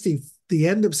 60, the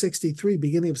end of 63,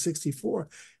 beginning of 64,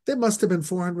 there must have been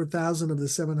 400,000 of the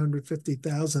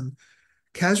 750,000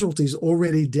 casualties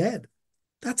already dead.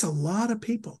 That's a lot of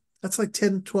people. That's like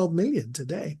 10, 12 million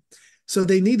today. So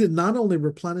they needed not only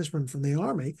replenishment from the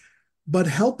army, but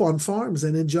help on farms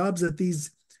and in jobs that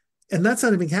and that's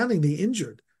not even counting the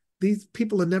injured. These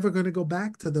people are never going to go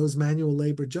back to those manual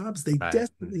labor jobs. They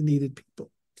desperately needed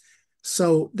people.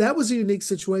 So that was a unique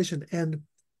situation. And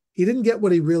he didn't get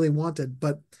what he really wanted.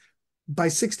 But by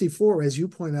 64, as you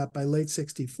point out, by late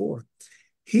 64,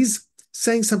 he's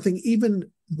saying something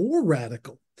even more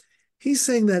radical. He's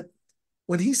saying that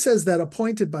when he says that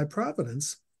appointed by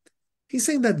Providence, he's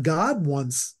saying that God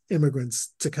wants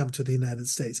immigrants to come to the United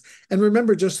States. And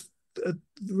remember, just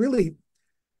really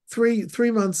 4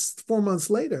 months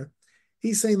later,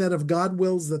 he's saying that if God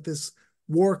wills that this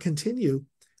war continue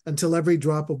until every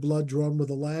drop of blood drawn with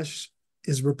a lash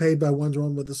is repaid by one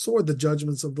drawn with a sword, the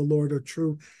judgments of the Lord are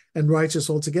true and righteous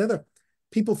altogether.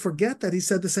 People forget that he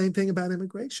said the same thing about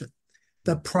immigration,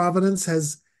 that Providence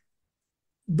has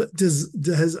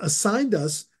assigned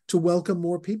us to welcome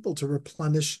more people to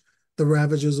replenish the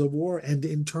ravages of war and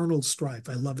internal strife.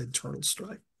 I love internal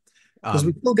strife because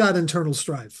we still got internal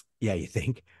strife. Yeah, you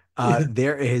think?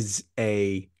 There is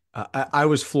I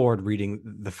was floored reading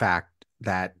the fact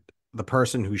that the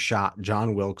person who shot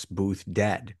John Wilkes Booth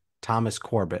dead, Thomas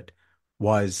Corbett,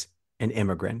 was an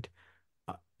immigrant.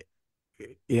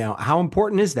 How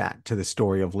important is that to the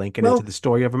story of Lincoln and to the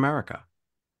story of America?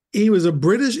 He was a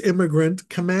British immigrant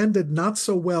commanded not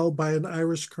so well by an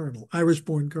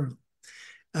Irish-born colonel.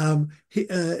 One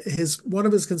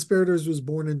of his conspirators was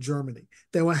born in Germany.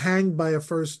 They were hanged by a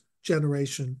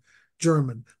first-generation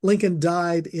German. Lincoln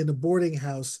died in a boarding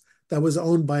house that was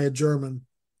owned by a German-born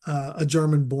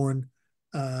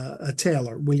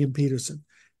tailor, William Peterson.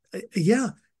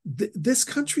 This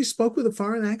country spoke with a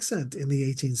foreign accent in the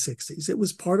 1860s. It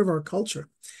was part of our culture,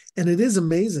 and it is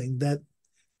amazing that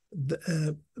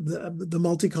the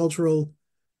multicultural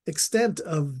extent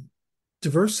of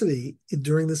diversity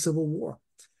during the Civil War.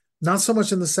 Not so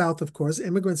much in the South, of course.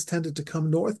 Immigrants tended to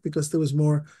come north because there was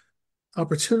more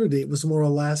opportunity. It was a more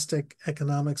elastic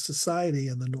economic society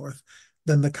in the North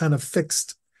than the kind of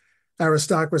fixed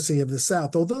aristocracy of the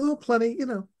South. Although there were plenty,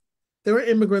 there were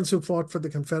immigrants who fought for the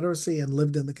Confederacy and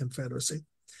lived in the Confederacy.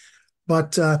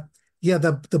 But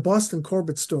the Boston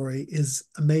Corbett story is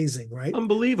amazing, right?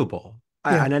 Unbelievable.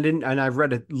 Yeah. I've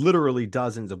read literally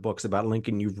dozens of books about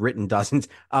Lincoln. You've written dozens.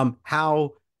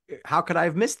 How could I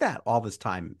have missed that all this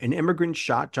time? An immigrant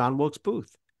shot John Wilkes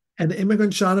Booth. An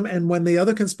immigrant shot him. And when the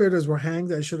other conspirators were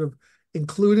hanged, I should have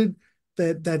included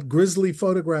that grisly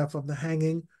photograph of the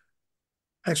hanging.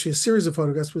 Actually, a series of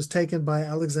photographs was taken by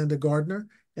Alexander Gardner,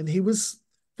 and he was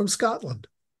from Scotland,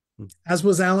 as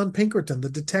was Alan Pinkerton, the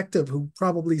detective who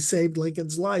probably saved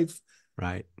Lincoln's life,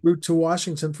 right, route to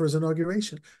Washington for his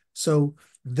inauguration. So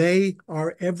they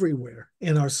are everywhere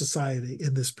in our society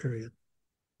in this period.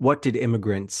 What did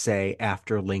immigrants say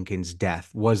after Lincoln's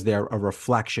death? Was there a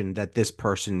reflection that this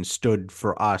person stood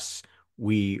for us?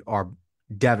 We are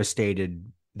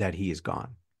devastated that he is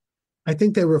gone. I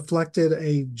think they reflected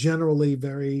a generally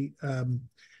very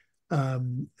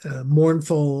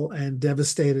mournful and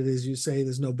devastated, as you say,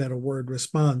 there's no better word,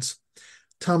 response.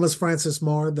 Thomas Francis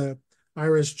Meagher, the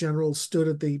Irish general, stood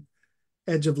at the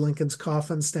edge of Lincoln's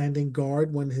coffin, standing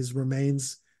guard when his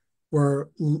remains were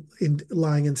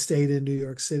lying in state in New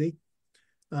York City.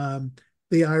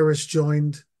 The Irish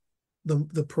joined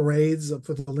the parades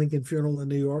for the Lincoln funeral in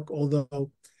New York,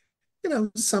 although,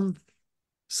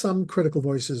 some critical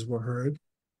voices were heard.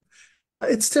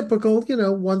 It's typical,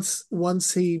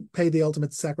 once he paid the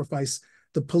ultimate sacrifice,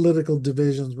 the political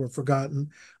divisions were forgotten.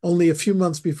 Only a few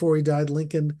months before he died,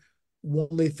 Lincoln won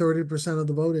only 30% of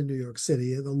the vote in New York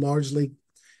City. The largely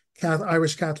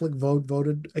Irish Catholic vote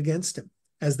voted against him,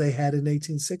 as they had in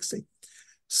 1860.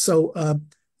 So,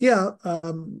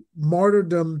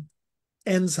 martyrdom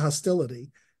ends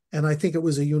hostility. And I think it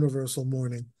was a universal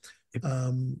mourning.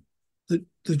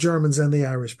 The Germans and the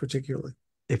Irish particularly.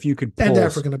 If you could and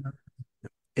African American.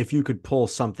 If you could pull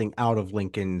something out of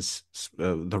Lincoln's,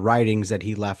 the writings that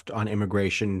he left on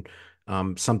immigration,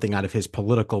 something out of his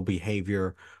political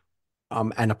behavior,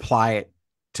 and apply it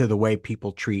to the way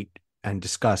people treat and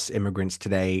discuss immigrants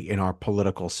today in our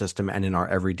political system and in our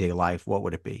everyday life, what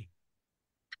would it be?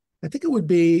 I think it would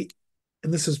be,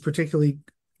 and this is particularly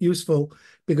useful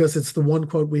because it's the one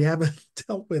quote we haven't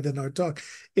dealt with in our talk.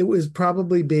 It was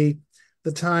probably be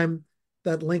the time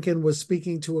that Lincoln was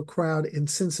speaking to a crowd in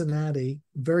Cincinnati,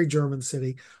 very German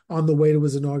city, on the way to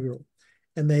his inaugural.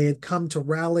 And they had come to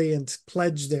rally and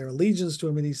pledge their allegiance to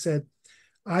him. And he said,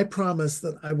 I promise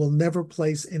that I will never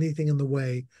place anything in the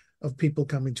way of people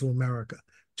coming to America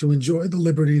to enjoy the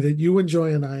liberty that you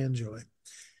enjoy and I enjoy.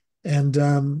 And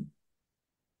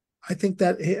I think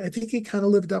he kind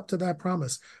of lived up to that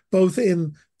promise, both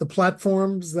in the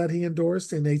platforms that he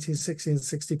endorsed in 1860 and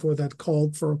 64 that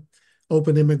called for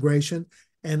open immigration,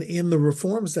 and in the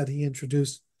reforms that he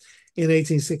introduced in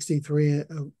 1863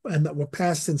 and that were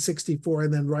passed in 64,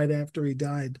 and then right after he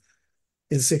died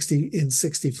in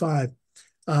 65.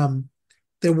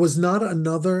 There was not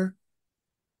another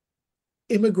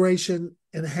immigration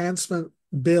enhancement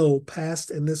bill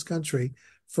passed in this country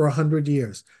for 100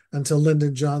 years until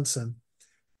Lyndon Johnson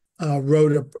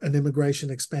wrote an immigration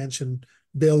expansion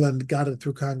bill and got it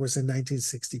through Congress in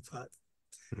 1965.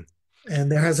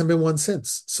 And there hasn't been one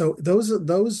since. So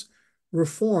those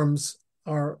reforms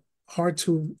are hard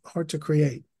to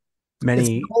create.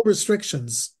 It's all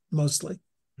restrictions mostly.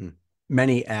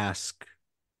 Many ask,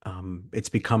 it's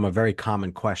become a very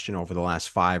common question over the last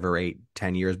 5 or 8,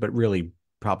 10 years, but really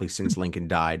probably since Lincoln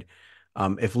died.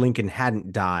 If Lincoln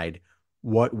hadn't died,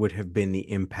 what would have been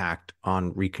the impact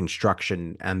on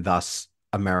Reconstruction and thus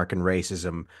American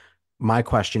racism? My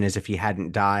question is, if he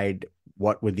hadn't died,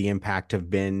 what would the impact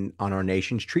have been on our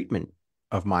nation's treatment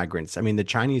of migrants? I mean, the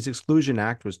Chinese Exclusion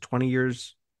Act was 20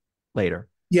 years later.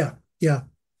 Yeah, yeah.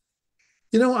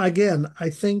 Again, I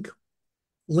think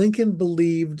Lincoln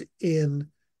believed in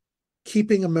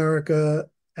keeping America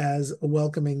as a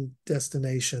welcoming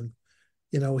destination.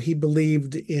 He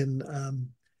believed in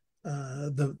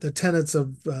the tenets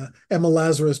of Emma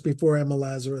Lazarus before Emma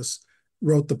Lazarus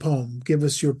wrote the poem, give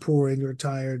us your poor and your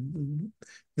tired,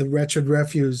 the wretched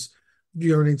refuse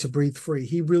yearning to breathe free.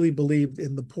 He really believed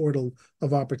in the portal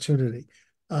of opportunity.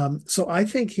 So I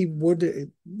think he would,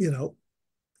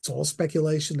 it's all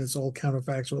speculation, it's all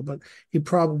counterfactual, but he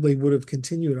probably would have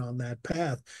continued on that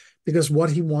path because what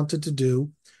he wanted to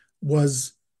do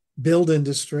was build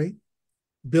industry,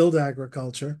 build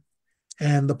agriculture,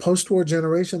 and the post-war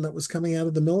generation that was coming out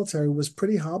of the military was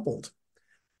pretty hobbled,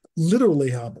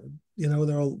 literally hobbled. There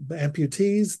were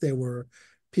amputees, there were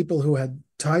people who had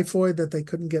typhoid that they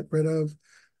couldn't get rid of,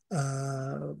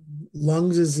 lung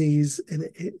disease, and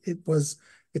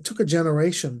it took a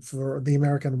generation for the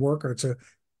American worker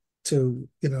to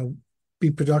be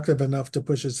productive enough to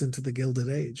push us into the Gilded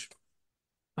Age.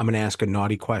 I'm going to ask a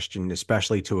naughty question,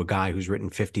 especially to a guy who's written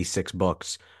 56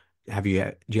 books. Do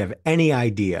you have any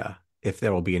idea if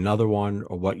there will be another one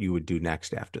or what you would do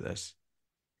next after this?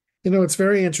 It's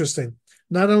very interesting.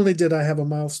 Not only did I have a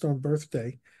milestone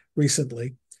birthday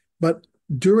recently, but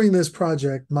during this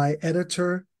project, my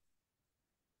editor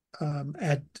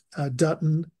at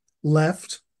Dutton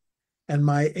left, and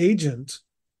my agent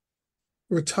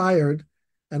retired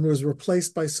and was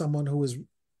replaced by someone who was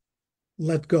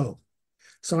let go.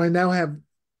 So I now have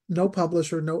no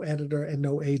publisher, no editor, and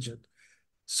no agent.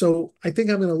 So I think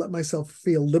I'm going to let myself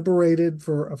feel liberated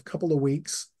for a couple of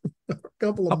weeks, a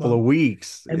couple of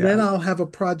weeks. And then I'll have a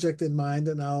project in mind,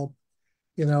 and I'll,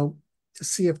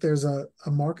 see if there's a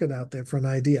market out there for an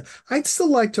idea. I'd still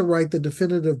like to write the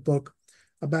definitive book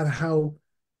about how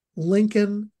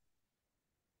Lincoln,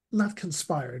 not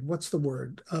conspired, what's the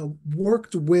word,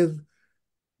 worked with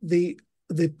the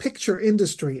picture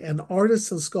industry and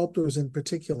artists and sculptors in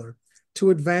particular to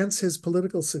advance his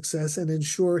political success and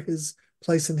ensure his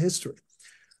place in history.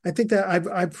 I think that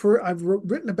I've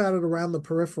written about it around the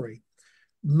periphery,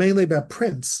 mainly about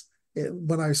Prince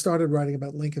when I started writing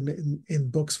about Lincoln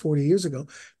in books 40 years ago.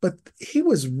 But he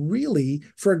was really,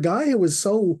 for a guy who was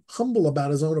so humble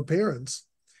about his own appearance,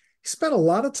 he spent a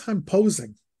lot of time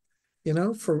posing,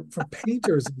 for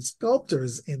painters and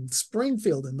sculptors in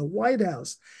Springfield, in the White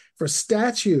House, for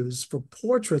statues, for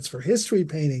portraits, for history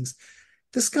paintings.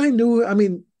 This guy knew,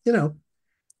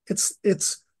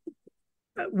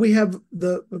 we have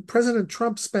President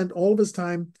Trump spent all of his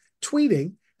time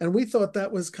tweeting, and we thought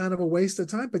that was kind of a waste of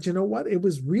time. But you know what? It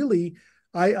was really,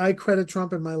 I credit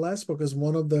Trump in my last book as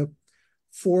one of the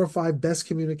 4 or 5 best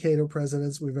communicator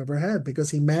presidents we've ever had, because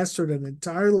he mastered an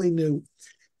entirely new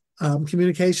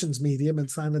communications medium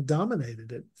and kind of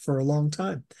dominated it for a long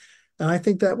time. And I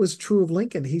think that was true of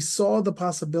Lincoln. He saw the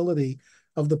possibility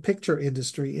of the picture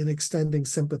industry in extending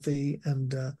sympathy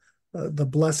and the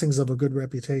blessings of a good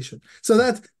reputation. So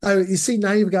that, you see,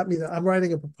 now you've got me, I'm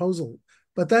writing a proposal,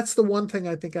 but that's the one thing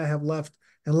I think I have left,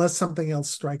 unless something else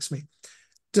strikes me.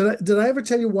 Did I ever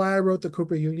tell you why I wrote the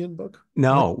Cooper Union book?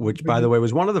 No, Lincoln which Cooper by the Union? way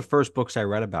was one of the first books I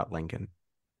read about Lincoln.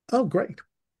 Oh, great.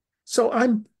 So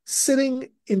I'm sitting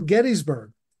in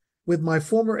Gettysburg with my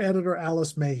former editor,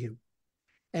 Alice Mayhew.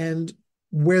 And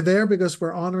we're there because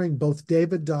we're honoring both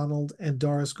David Donald and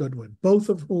Doris Goodwin, both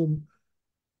of whom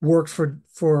worked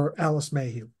for Alice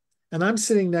Mayhew. And I'm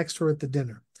sitting next to her at the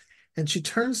dinner. And she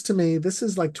turns to me, this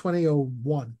is like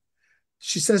 2001.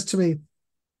 She says to me,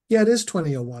 yeah, it is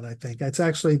 2001, I think. It's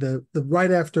actually the right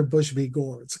after Bush v.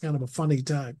 Gore. It's kind of a funny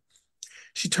time.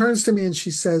 She turns to me and she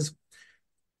says,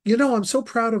 I'm so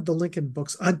proud of the Lincoln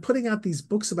books. I'm putting out these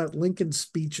books about Lincoln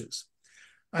speeches.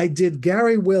 I did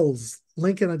Gary Wills,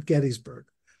 Lincoln at Gettysburg.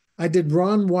 I did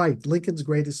Ron White, Lincoln's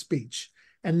greatest speech.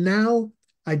 And now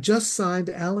I just signed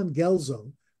Allen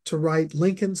Guelzo to write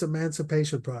Lincoln's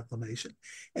Emancipation Proclamation.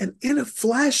 And in a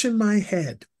flash in my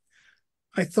head,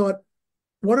 I thought,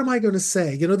 what am I going to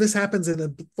say? This happens in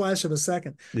a flash of a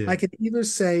second. Yeah. I can either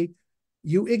say,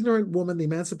 you ignorant woman, the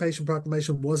Emancipation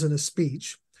Proclamation wasn't a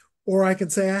speech, or I can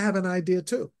say, I have an idea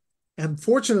too. And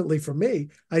fortunately for me,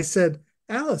 I said,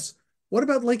 Alice, what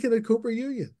about Lincoln at Cooper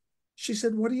Union? She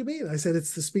said, what do you mean? I said,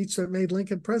 it's the speech that made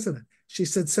Lincoln president. She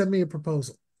said, send me a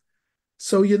proposal.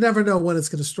 So you never know when it's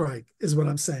going to strike, is what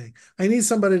I'm saying. I need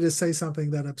somebody to say something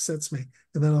that upsets me,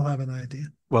 and then I'll have an idea.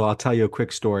 Well, I'll tell you a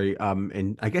quick story.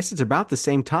 And I guess it's about the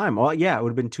same time. Well, yeah, it would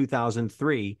have been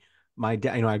 2003. My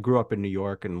dad, I grew up in New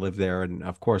York and lived there, and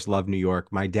of course, love New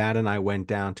York. My dad and I went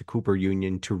down to Cooper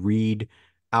Union to read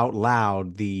out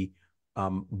loud the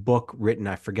book written,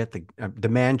 I forget the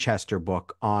Manchester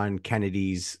book on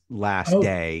Kennedy's last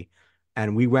day.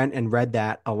 And we went and read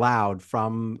that aloud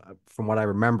from what I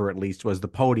remember, at least, was the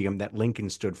podium that Lincoln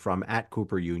stood from at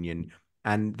Cooper Union.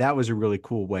 And that was a really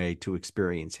cool way to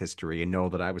experience history and know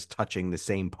that I was touching the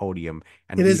same podium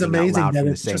and it is reading out amazing loud that from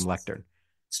the it's same lectern.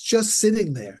 It's just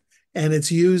sitting there, and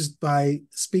it's used by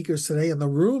speakers today, and the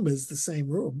room is the same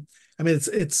room. I mean,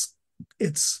 it's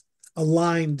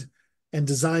aligned and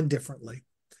designed differently,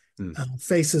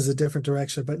 faces a different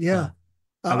direction. But yeah,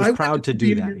 I was proud to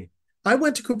do that. I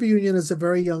went to Cooper Union as a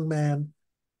very young man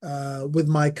with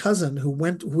my cousin who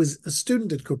was a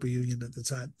student at Cooper Union at the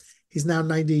time. He's now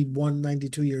 91,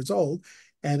 92 years old,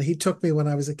 and he took me when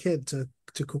I was a kid to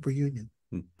Cooper Union.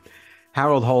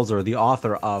 Harold Holzer, the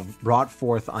author of Brought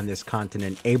Forth on This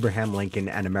Continent, Abraham Lincoln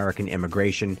and American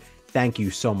Immigration. Thank you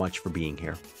so much for being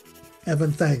here.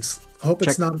 Evan, thanks. I hope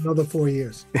it's not another 4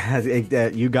 years.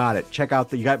 You got it. Check out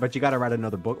but you got to write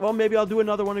another book. Well, maybe I'll do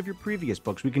another one of your previous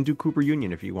books. We can do Cooper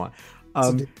Union if you want.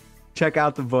 Check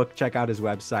out the book. Check out his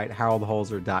website,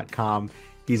 haroldholzer.com.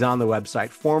 He's on the website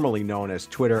formerly known as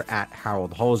Twitter at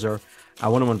Harold Holzer. I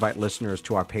want to invite listeners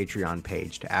to our Patreon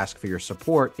page to ask for your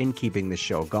support in keeping the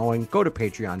show going. Go to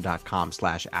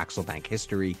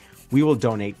patreon.com/AxelBankHistory. We will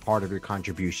donate part of your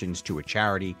contributions to a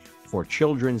charity for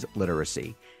children's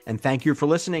literacy. And thank you for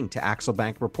listening to Axel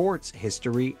Bank Reports,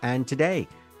 History and Today,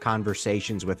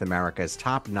 conversations with America's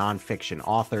top nonfiction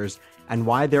authors and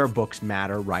why their books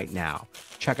matter right now.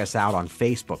 Check us out on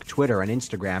Facebook, Twitter, and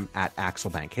Instagram at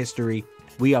Axel Bank History.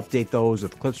 We update those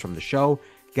with clips from the show,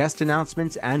 guest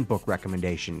announcements, and book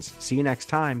recommendations. See you next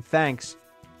time. Thanks.